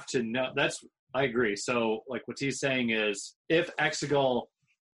would have to know. I agree. So like what he's saying is if Exegol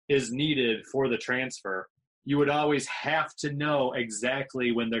is needed for the transfer, you would always have to know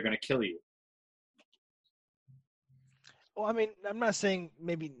exactly when they're going to kill you. Well, I mean, I'm not saying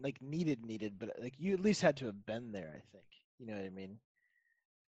maybe like needed, but like you at least had to have been there, I think. You know what I mean?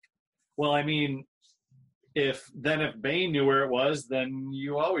 Well, I mean, if Bane knew where it was, then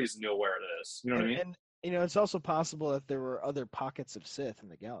you always knew where it is. You know what I mean? And you know, it's also possible that there were other pockets of Sith in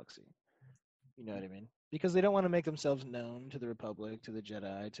the galaxy. You know what I mean? Because they don't want to make themselves known to the Republic, to the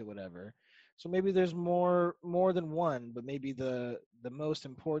Jedi, to whatever. So maybe there's more than one, but maybe the most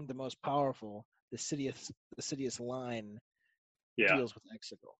important, the most powerful, the Sidious line deals with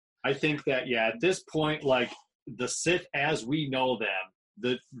Exegol. I think that at this point, like the Sith as we know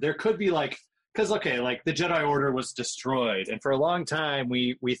them, there could be like, because like the Jedi Order was destroyed, and for a long time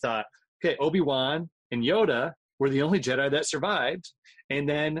we thought, okay, Obi-Wan and Yoda were the only Jedi that survived, and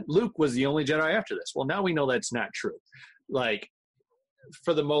then Luke was the only Jedi after this. Well, now we know that's not true. Like,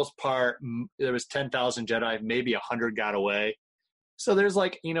 for the most part, there was 10,000 Jedi, maybe 100 got away. So there's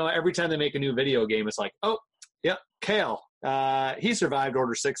like, every time they make a new video game, it's like, oh, yep, Kale, he survived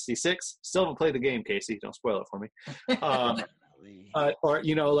Order 66. Still haven't played the game, Casey. Don't spoil it for me.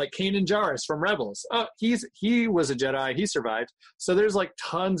 Absolutely. Or like Kanan Jarrus from Rebels. Oh, he was a Jedi. He survived. So there's like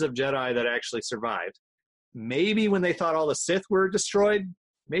tons of Jedi that actually survived. Maybe when they thought all the Sith were destroyed,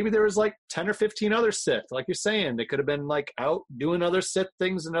 maybe there was like 10 or 15 other Sith, like you're saying. They could have been like out doing other Sith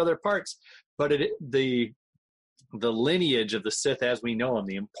things in other parts. But the lineage of the Sith as we know them,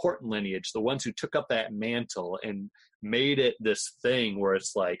 the important lineage, the ones who took up that mantle and made it this thing where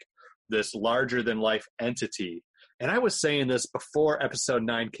it's like this larger than life entity. And I was saying this before episode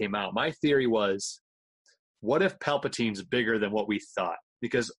 9 came out. My theory was, what if Palpatine's bigger than what we thought?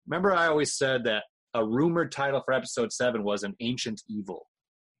 Because remember I always said that a rumored title for episode 7 was an ancient evil.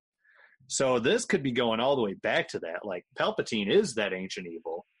 So this could be going all the way back to that. Like Palpatine is that ancient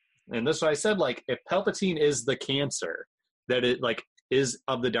evil. And this is what I said, like if Palpatine is the cancer that it like is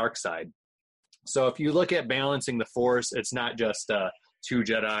of the dark side. So if you look at balancing the Force, it's not just 2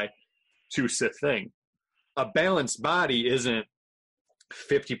 Jedi, 2 Sith thing. A balanced body isn't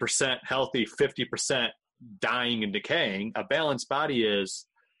 50% healthy, 50% dying and decaying. A balanced body is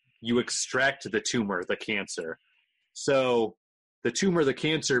you extract the tumor, the cancer. So the tumor, the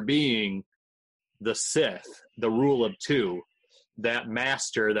cancer being the Sith, the rule of 2, that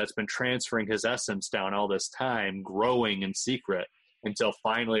master that's been transferring his essence down all this time, growing in secret until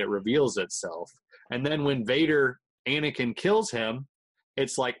finally it reveals itself. And then when Anakin kills him,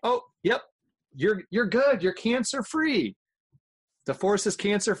 it's like, oh, yep, you're good. You're cancer free. The Force is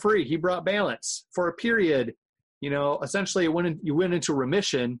cancer free. He brought balance for a period. Essentially you went into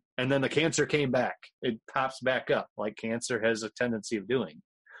remission and then the cancer came back. It pops back up like cancer has a tendency of doing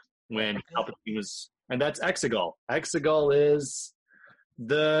when Palpatine was, and that's Exegol. Exegol is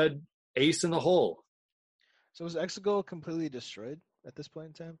the ace in the hole. So was Exegol completely destroyed at this point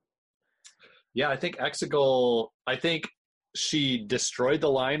in time? Yeah, I think she destroyed the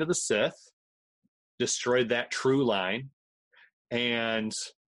line of the Sith, destroyed that true line, and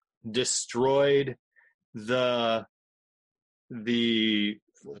destroyed the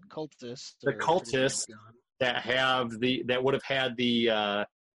cultists. The cultists that would have had the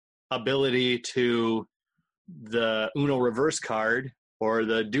ability to the Uno reverse card or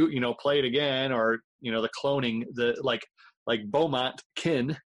the play it again, or the cloning, the like Beaumont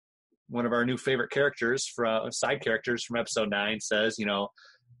Kin, one of our new favorite characters side characters from episode 9 says,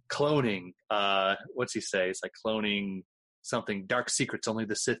 cloning, what's he say? It's like cloning something, dark secrets only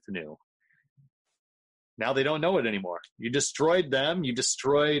the Sith knew. Now they don't know it anymore. You destroyed them. You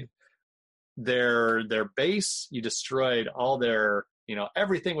destroyed their base. You destroyed all their,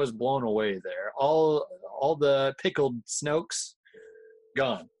 everything was blown away there. All the pickled Snokes,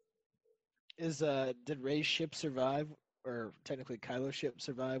 gone. Did Rey's ship survive, or technically Kylo's ship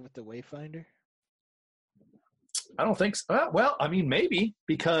survive with the Wayfinder? I don't think so. Well, I mean, maybe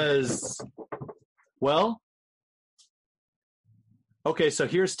because, okay, so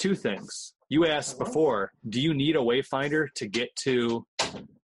here's 2 things. You asked before, do you need a Wayfinder to get to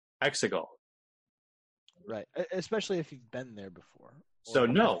Exegol? Right, especially if you've been there before. So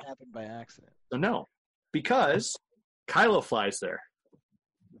no. It happened by accident. So no, because Kylo flies there.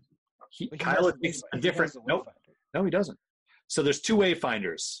 Kylo takes a different. Nope. No, he doesn't. So there's 2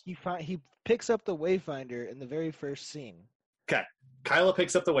 Wayfinders. He picks up the Wayfinder in the very first scene. Okay, Kylo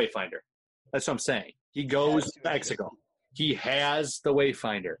picks up the Wayfinder. That's what I'm saying. He goes to Exegol. He has the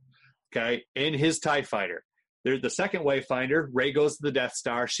Wayfinder. Okay, in his TIE fighter. There's the second Wayfinder. Rey goes to the Death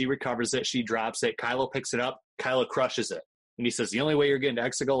Star. She recovers it. She drops it. Kylo picks it up. Kylo crushes it. And he says, the only way you're getting to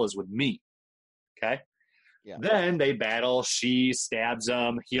Exegol is with me. Okay? Yeah. Then they battle. She stabs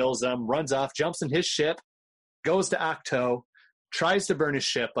him, heals him, runs off, jumps in his ship, goes to Ahch-To, tries to burn his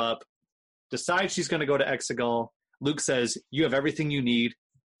ship up, decides she's going to go to Exegol. Luke says, you have everything you need.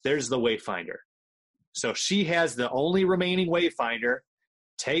 There's the Wayfinder. So she has the only remaining Wayfinder,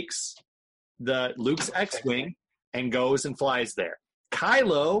 takes Luke's X-Wing and goes and flies there.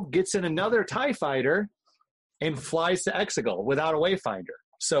 Kylo gets in another TIE fighter and flies to Exegol without a Wayfinder.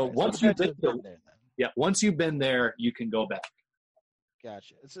 So once you've been there, once you've been there, you can go back.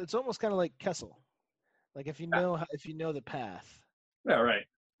 Gotcha. It's almost kind of like Kessel. Like if you know the path. Yeah, right.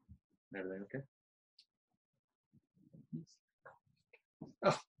 Everything okay?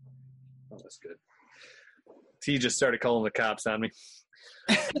 Oh, that's good. He just started calling the cops on me.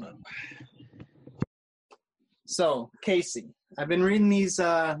 So, Casey, I've been reading these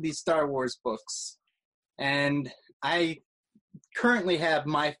Star Wars books, and I currently have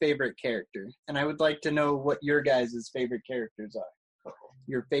my favorite character, and I would like to know what your guys' favorite characters are.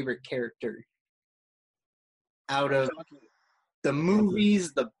 Your favorite character out of the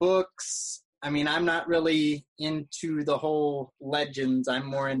movies, the books. I mean, I'm not really into the whole legends. I'm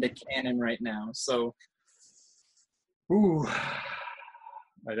more into canon right now. So Ooh,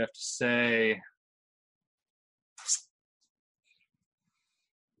 I'd have to say,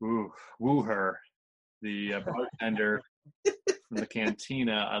 Wooher, the bartender from the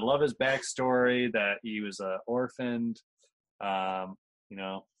cantina. I love his backstory that he was orphaned, you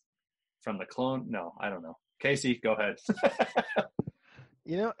know, from the clone. No, I don't know. Casey, go ahead.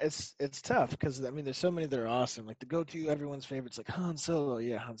 You know, it's tough because I mean, there's so many that are awesome. Like the go-to, everyone's favorites, like Han Solo.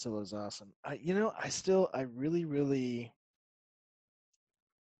 Yeah, Han Solo is awesome. I really,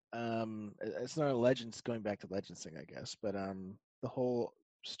 it's not a Legends going back to Legends thing, I guess, but the whole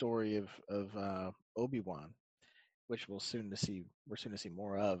story of Obi-Wan, which we're soon to see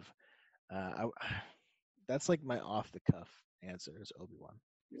more of. That's like my off-the-cuff answer is Obi-Wan.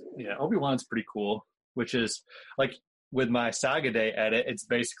 Yeah, Obi-Wan's pretty cool, which is like with my Saga Day edit, it's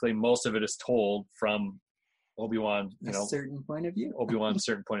basically most of it is told from Obi-Wan, a certain point of view. Obi-Wan's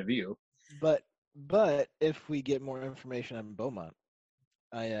certain point of view. But if we get more information on Beaumont,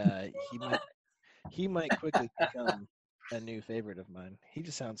 he might quickly become a new favorite of mine. He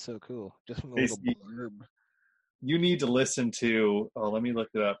just sounds so cool, just from the little blurb. You need to listen to. Oh, let me look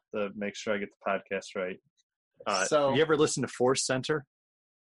it up to make sure I get the podcast right. Have you ever listened to Force Center?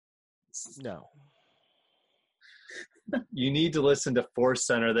 No. You need to listen to Force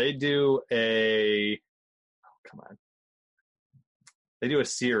Center. They do a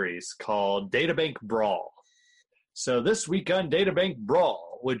series called Databank Brawl. So this week on Databank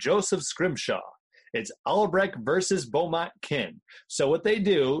Brawl with Joseph Scrimshaw, it's Albrecht versus Beaumont Kin. So what they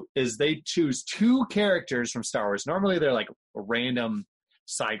do is they choose two characters from Star Wars. Normally they're like random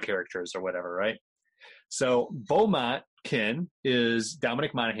side characters or whatever, right? So Beaumont Kin is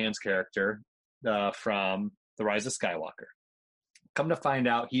Dominic Monaghan's character from The Rise of Skywalker. Come to find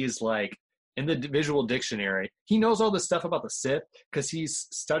out, he's like, in the visual dictionary, he knows all this stuff about the Sith because he's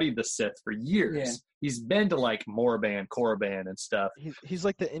studied the Sith for years. Yeah. He's been to like Moraband, Korriban, and stuff. He's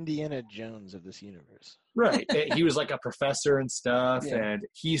like the Indiana Jones of this universe. Right. He was like a professor and stuff, and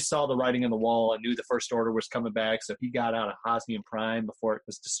he saw the writing on the wall and knew the First Order was coming back, so he got out of Hosnian Prime before it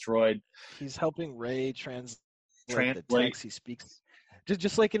was destroyed. He's helping Rey translate the text he speaks.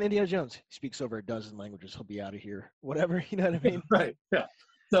 Just like in Indiana Jones, he speaks over a dozen languages. He'll be out of here. Whatever, you know what I mean? Right. Yeah.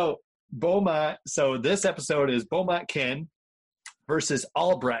 So Beaumont. So this episode is Beaumont Kin versus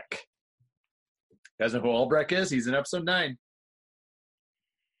Albrecht. You guys know who Albrecht is? He's in episode 9.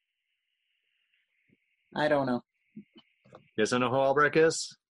 I don't know. You guys don't know who Albrecht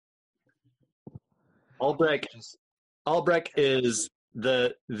is? Albrecht is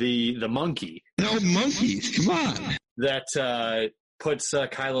the monkey. No monkeys, come on. That puts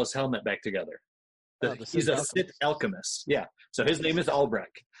Kylo's helmet back together. He's a Sith alchemist. Yeah. So his name is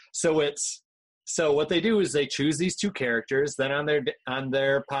Albrecht. So what they do is they choose these two characters. Then on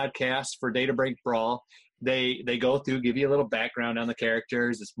their podcast for Databank Brawl, they go through, give you a little background on the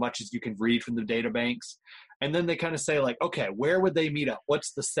characters as much as you can read from the databanks, and then they kind of say like, okay, where would they meet up?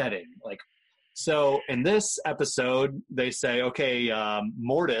 What's the setting like? So in this episode, they say, okay,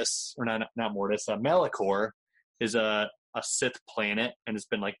 Mortis, or not Mortis, Malachor is a Sith planet, and it's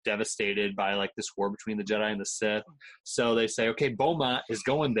been like devastated by like this war between the Jedi and the Sith. So they say, okay, Beaumont is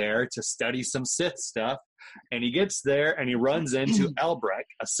going there to study some Sith stuff, and he gets there and he runs into Albrecht,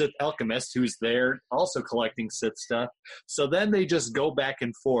 a Sith alchemist who's there also collecting Sith stuff. So then they just go back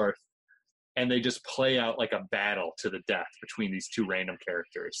and forth, and they just play out like a battle to the death between these two random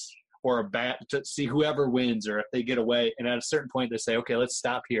characters, or a to see whoever wins, or if they get away. And at a certain point, they say, okay, let's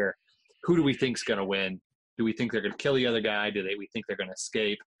stop here. Who do we think's going to win? Do we think they're going to kill the other guy? We think they're going to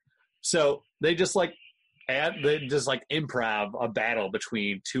escape? So they just like improv a battle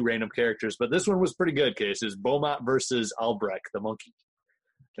between two random characters. But this one was pretty good, Case. It was Beaumont versus Albrecht, the monkey.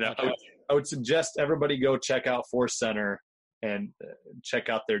 And I would suggest everybody go check out Force Center and check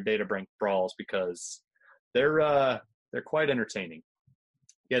out their Databank Brawls, because they're quite entertaining.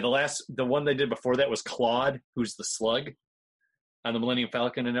 Yeah, the one they did before that was Claude, who's the slug on the Millennium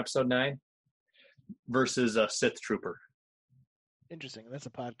Falcon in episode 9. Versus a Sith Trooper. Interesting. That's a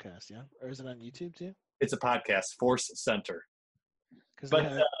podcast, yeah? Or is it on YouTube too? It's a podcast, Force Center. Go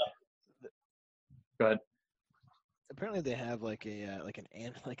ahead. Apparently, they have like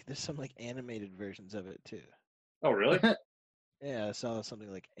there's some like animated versions of it too. Oh, really? Yeah, I saw something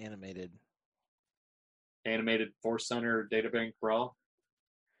like animated Force Center Databank Brawl.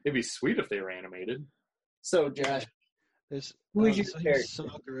 It'd be sweet if they were animated. So, Josh. Who is your favorite?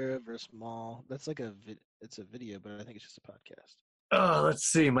 Sakura versus Maul. That's like it's a video, but I think it's just a podcast. Oh,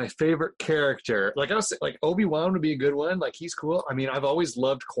 let's see. My favorite character. Like I was saying, like Obi-Wan would be a good one. Like he's cool. I mean, I've always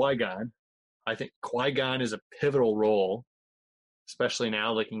loved Qui-Gon. I think Qui-Gon is a pivotal role, especially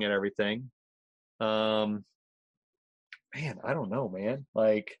now looking at everything. man, I don't know, man.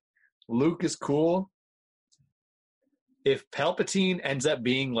 Like, Luke is cool. If Palpatine ends up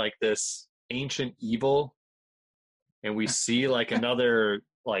being like this ancient evil, and we see like another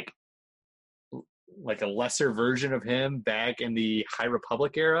like a lesser version of him back in the High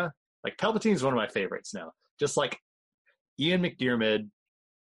Republic era, like Palpatine's one of my favorites now. Just like Ian McDiarmid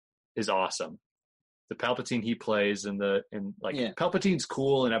is awesome. The Palpatine he plays Palpatine's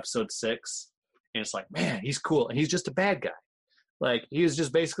cool in episode 6, and it's like, man, he's cool, and he's just a bad guy. Like, he was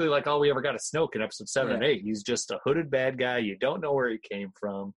just basically like all we ever got of Snoke in episode 7 and 8. He's just a hooded bad guy. You don't know where he came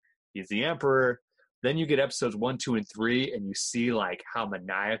from. He's the Emperor. Then you get episodes 1, 2, and 3, and you see like how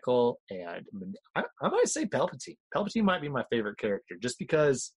maniacal, and I might say Palpatine. Palpatine might be my favorite character, just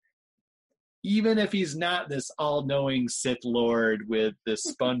because even if he's not this all-knowing Sith Lord with this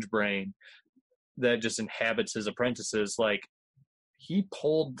sponge brain that just inhabits his apprentices, like, he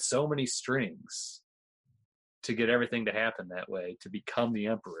pulled so many strings to get everything to happen that way, to become the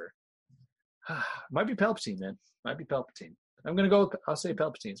Emperor. Might be Palpatine, man. Might be Palpatine. I'll say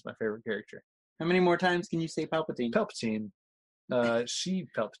Palpatine's my favorite character. How many more times can you say Palpatine? Palpatine. She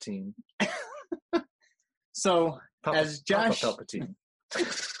Palpatine. So, as Josh Palpatine.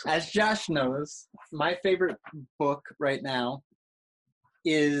 As Josh knows, my favorite book right now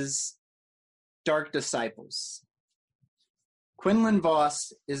is Dark Disciples. Quinlan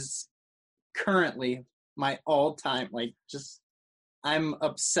Vos is currently my all-time, I'm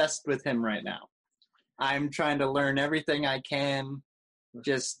obsessed with him right now. I'm trying to learn everything I can.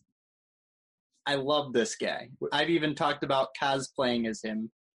 I love this guy. I've even talked about cosplaying as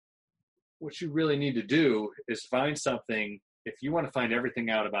him. What you really need to do is find something. If you want to find everything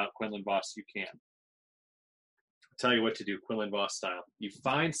out about Quinlan Vos, you can. I'll tell you what to do, Quinlan Vos style. You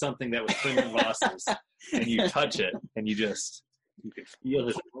find something that was Quinlan Vos's, and you touch it, and you can feel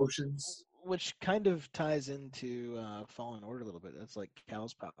his emotions. Which kind of ties into Fallen Order a little bit. That's like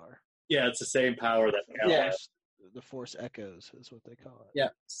Cal's power. Yeah, it's the same power that Cal has. The Force Echoes is what they call it. Yeah.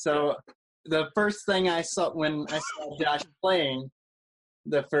 So the first thing I saw when I saw Josh playing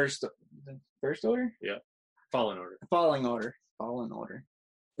the first order? Yeah. Fallen Order. Fallen Order.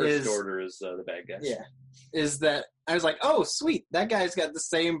 First Order is the bad guys. Yeah. Is that I was like, oh sweet, that guy's got the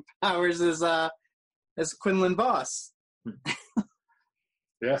same powers as Quinlan Vos.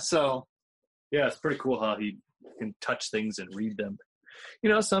 Yeah. So yeah, it's pretty cool how he can touch things and read them. You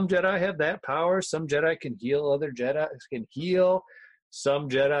know, some Jedi have that power. Some Jedi can heal. Other Jedi can heal. Some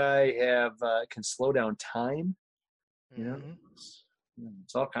Jedi can slow down time. You know,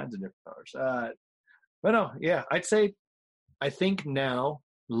 it's all kinds of different powers. But no, yeah, I think now,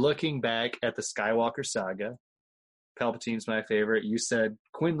 looking back at the Skywalker saga, Palpatine's my favorite. You said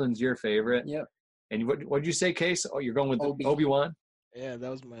Quinlan's your favorite. Yep. And what did you say, Case? Oh, you're going with Obi-Wan? Yeah, that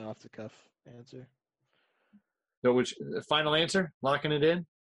was my off-the-cuff answer. So which final answer? Locking it in?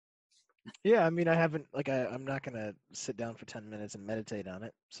 Yeah, I mean, I haven't, I'm not going to sit down for 10 minutes and meditate on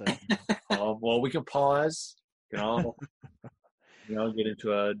it. So, well, we can pause. We can all, get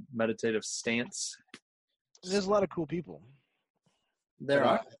into a meditative stance. There's a lot of cool people. There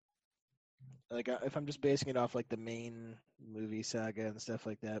are. If I'm just basing it off, the main movie saga and stuff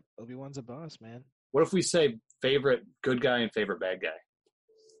like that, Obi-Wan's a boss, man. What if we say favorite good guy and favorite bad guy?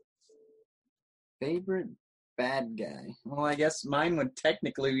 Favorite bad guy. Well, I guess mine would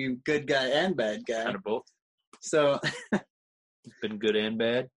technically be good guy and bad guy. Kind of both. So he's been good and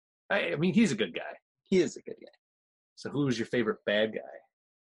bad. I mean, he's a good guy. He is a good guy. So who's your favorite bad guy?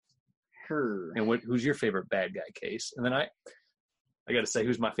 Her. And who's your favorite bad guy, Case? And then I got to say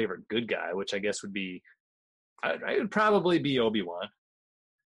who's my favorite good guy, which I guess would be, I would probably be Obi-Wan.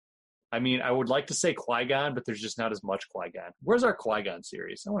 I mean, I would like to say Qui-Gon, but there's just not as much Qui-Gon. Where's our Qui-Gon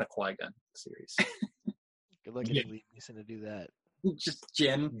series? I want a Qui-Gon series. Good luck getting Liam Neeson to do that. Just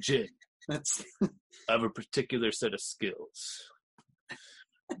Jin. That's. I have a particular set of skills.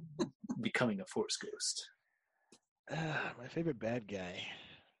 Becoming a Force ghost. My favorite bad guy.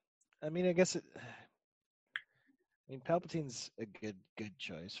 I mean, I guess Palpatine's a good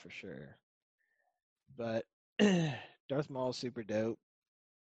choice for sure. But Darth Maul's super dope.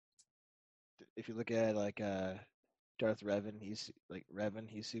 If you look at Darth Revan, he's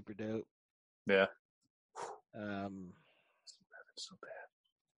super dope. Yeah. Revan's so bad.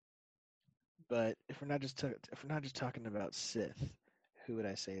 But if we're not just talking about Sith, who would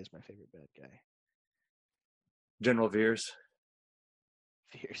I say is my favorite bad guy? General Veers.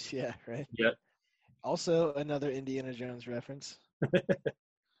 Veers, yeah, right. Yep. Also, another Indiana Jones reference.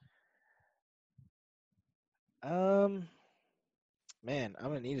 Man, I'm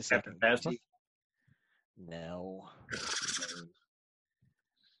gonna need a second. Phasma? No. If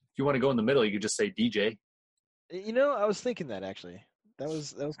you want to go in the middle, you could just say DJ. You know, I was thinking that actually. That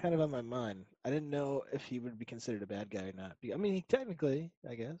was kind of on my mind. I didn't know if he would be considered a bad guy or not. I mean, he technically,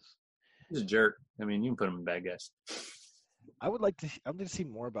 I guess. He's a jerk. I mean, you can put him in bad guys. I'd like to see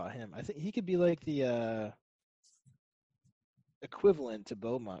more about him. I think he could be like the equivalent to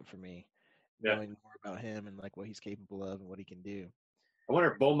Beaumont for me, Yeah. knowing more about him and like what he's capable of and what he can do. I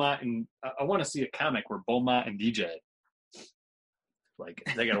wonder if Beaumont and I want to see a comic where Beaumont and DJ, like,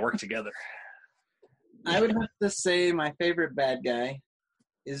 they got to work together. I would have to say my favorite bad guy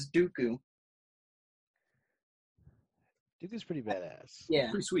is Dooku. Dooku's pretty badass. Yeah.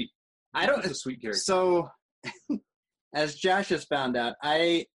 Pretty sweet. I don't. He's a sweet character. So, as Josh has found out,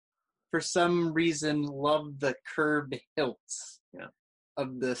 I, for some reason, love the curved hilts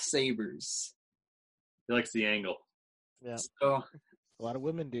of the sabers. He likes the angle. Yeah. So, A lot of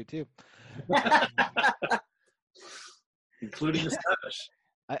women do too. Including the Scottish.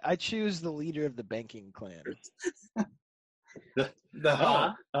 I choose the leader of the banking clan.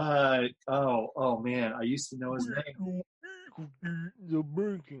 Oh man, I used to know his name. The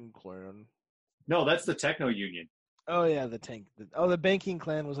banking clan. No, that's the Techno Union. Oh yeah, the banking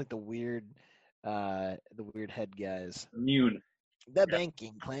clan was like the weird head guys. Immune. The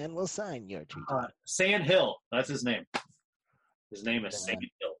banking clan will sign your treaty. Sand Hill. That's his name. His name is Sand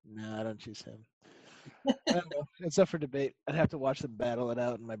Hill. No, I don't choose him. I don't know. It's up for debate. I'd have to watch them battle it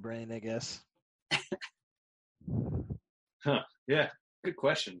out in my brain, I guess. Yeah. Good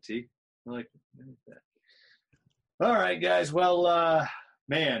question, T. I like that. All right, guys. Well,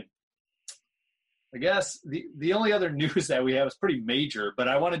 man, I guess the only other news that we have is pretty major, but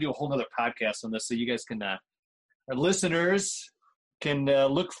I want to do a whole nother podcast on this so you guys can, our listeners can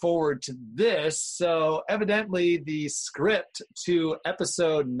look forward to this. So evidently the script to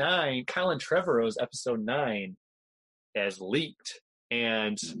episode 9, Colin Trevorrow's episode 9, has leaked.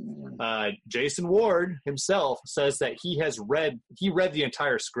 And Jason Ward himself says that he read the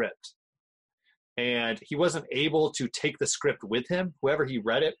entire script. And he wasn't able to take the script with him. Whoever he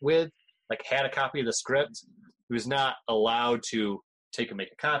read it with, like, had a copy of the script. He was not allowed to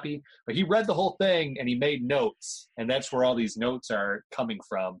make a copy. But he read the whole thing and he made notes. And that's where all these notes are coming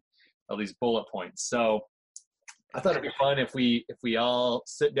from, all these bullet points. So I thought it'd be fun if we all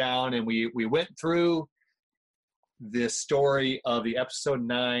sit down and we went through the story of the episode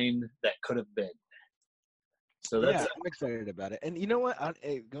 9 that could have been. So that's I'm excited about it. And you know what?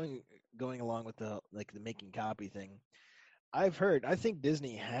 Going along with the making copy thing, I think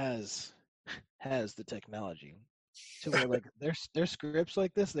Disney has the technology to where, like, their scripts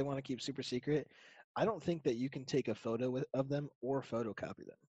like this, they want to keep super secret. I don't think that you can take a photo of them or photocopy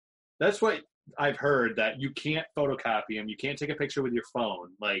them. That's what I've heard, that you can't photocopy them. You can't take a picture with your phone.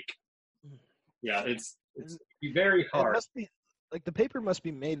 Like, yeah, it's be very hard. It must be, like, the paper must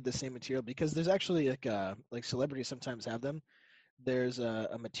be made of the same material, because there's actually like celebrities sometimes have them. There's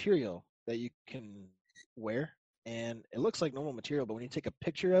a material that you can wear, and it looks like normal material, but when you take a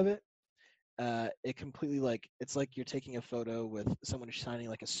picture of it, it completely, it's like you're taking a photo with someone shining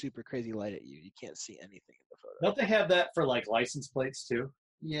like a super crazy light at you. You can't see anything in the photo. Don't they have that for, like, license plates too?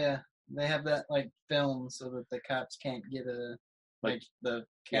 yeah, they have that, like, film so that the cops can't get the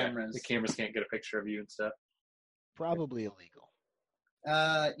cameras. The cameras can't get a picture of you and stuff. Probably illegal.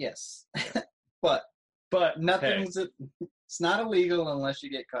 Yes. but nothing's it's not illegal unless you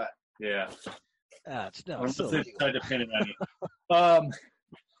get caught. Yeah. It's still Unless illegal. it's dependent on you.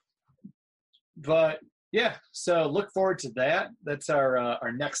 But yeah, so look forward to that. That's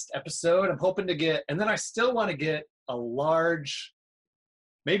our next episode. I'm hoping to get, and then I still want to get a large.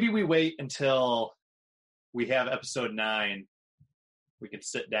 Maybe we wait until we have episode 9. We could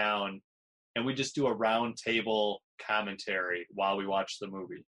sit down and we just do a round table commentary while we watch the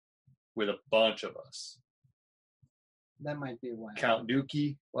movie with a bunch of us. That might be a while. Count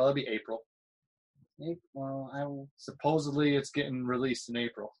Dookie. Well, it'll be April. Well, I will. Supposedly it's getting released in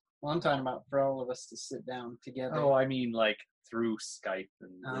April. Well, I'm talking about for all of us to sit down together. Oh, I mean, like, through Skype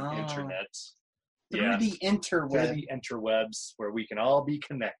and the internet. Through the interweb. Through the interwebs, where we can all be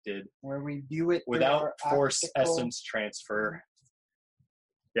connected. Where we view it without force essence transfer.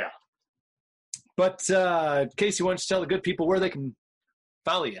 Yeah. But, Casey, why don't you tell the good people where they can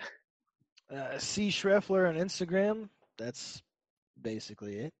follow you? C. Schreffler on Instagram. That's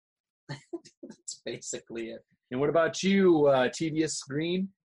basically it. That's basically it. And what about you, Tedious Green?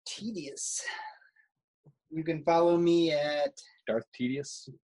 Tedious. You can follow me at Darth Tedious.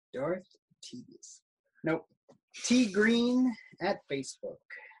 Darth Tedious. Nope. T Green at Facebook.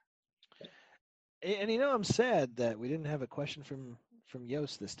 And you know, I'm sad that we didn't have a question from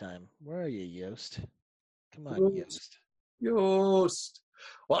Yost this time. Where are you, Yost? Come on, Yost. Yost.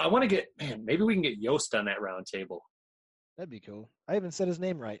 Well, I want to get, maybe we can get Yost on that round table. That'd be cool. I even said his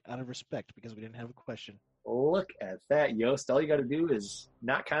name right out of respect because we didn't have a question. Look at that, Yost. All you got to do is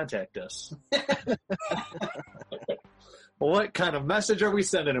not contact us. What kind of message are we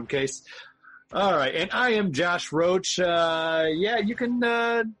sending him, Case? All right, and I am Josh Roach. You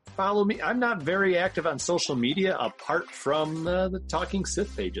can follow me. I'm not very active on social media apart from the Talking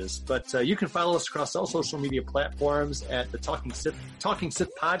Sith pages, but you can follow us across all social media platforms at the Talking Sith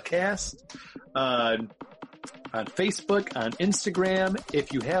podcast, on Facebook, on Instagram.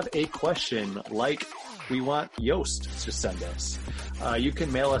 If you have a question like we want Yost to send us, you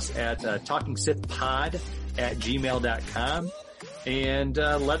can mail us at talkingsithpod@gmail.com. And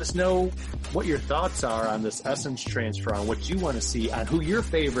let us know what your thoughts are on this Essence transfer, on what you want to see, on who your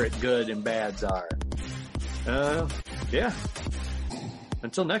favorite good and bads are. Yeah.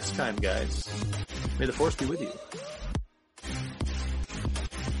 Until next time, guys. May the Force be with you.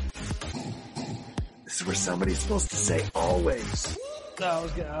 This is where somebody's supposed to say always. No,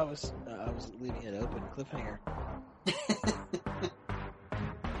 I was leaving it open. Cliffhanger.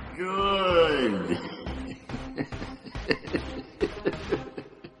 Good.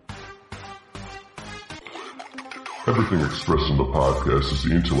 Everything expressed in the podcast is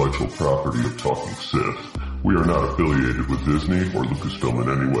the intellectual property of Talking Sith. We are not affiliated with Disney or Lucasfilm in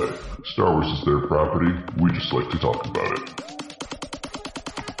any way. Star Wars is their property. We just like to talk about it.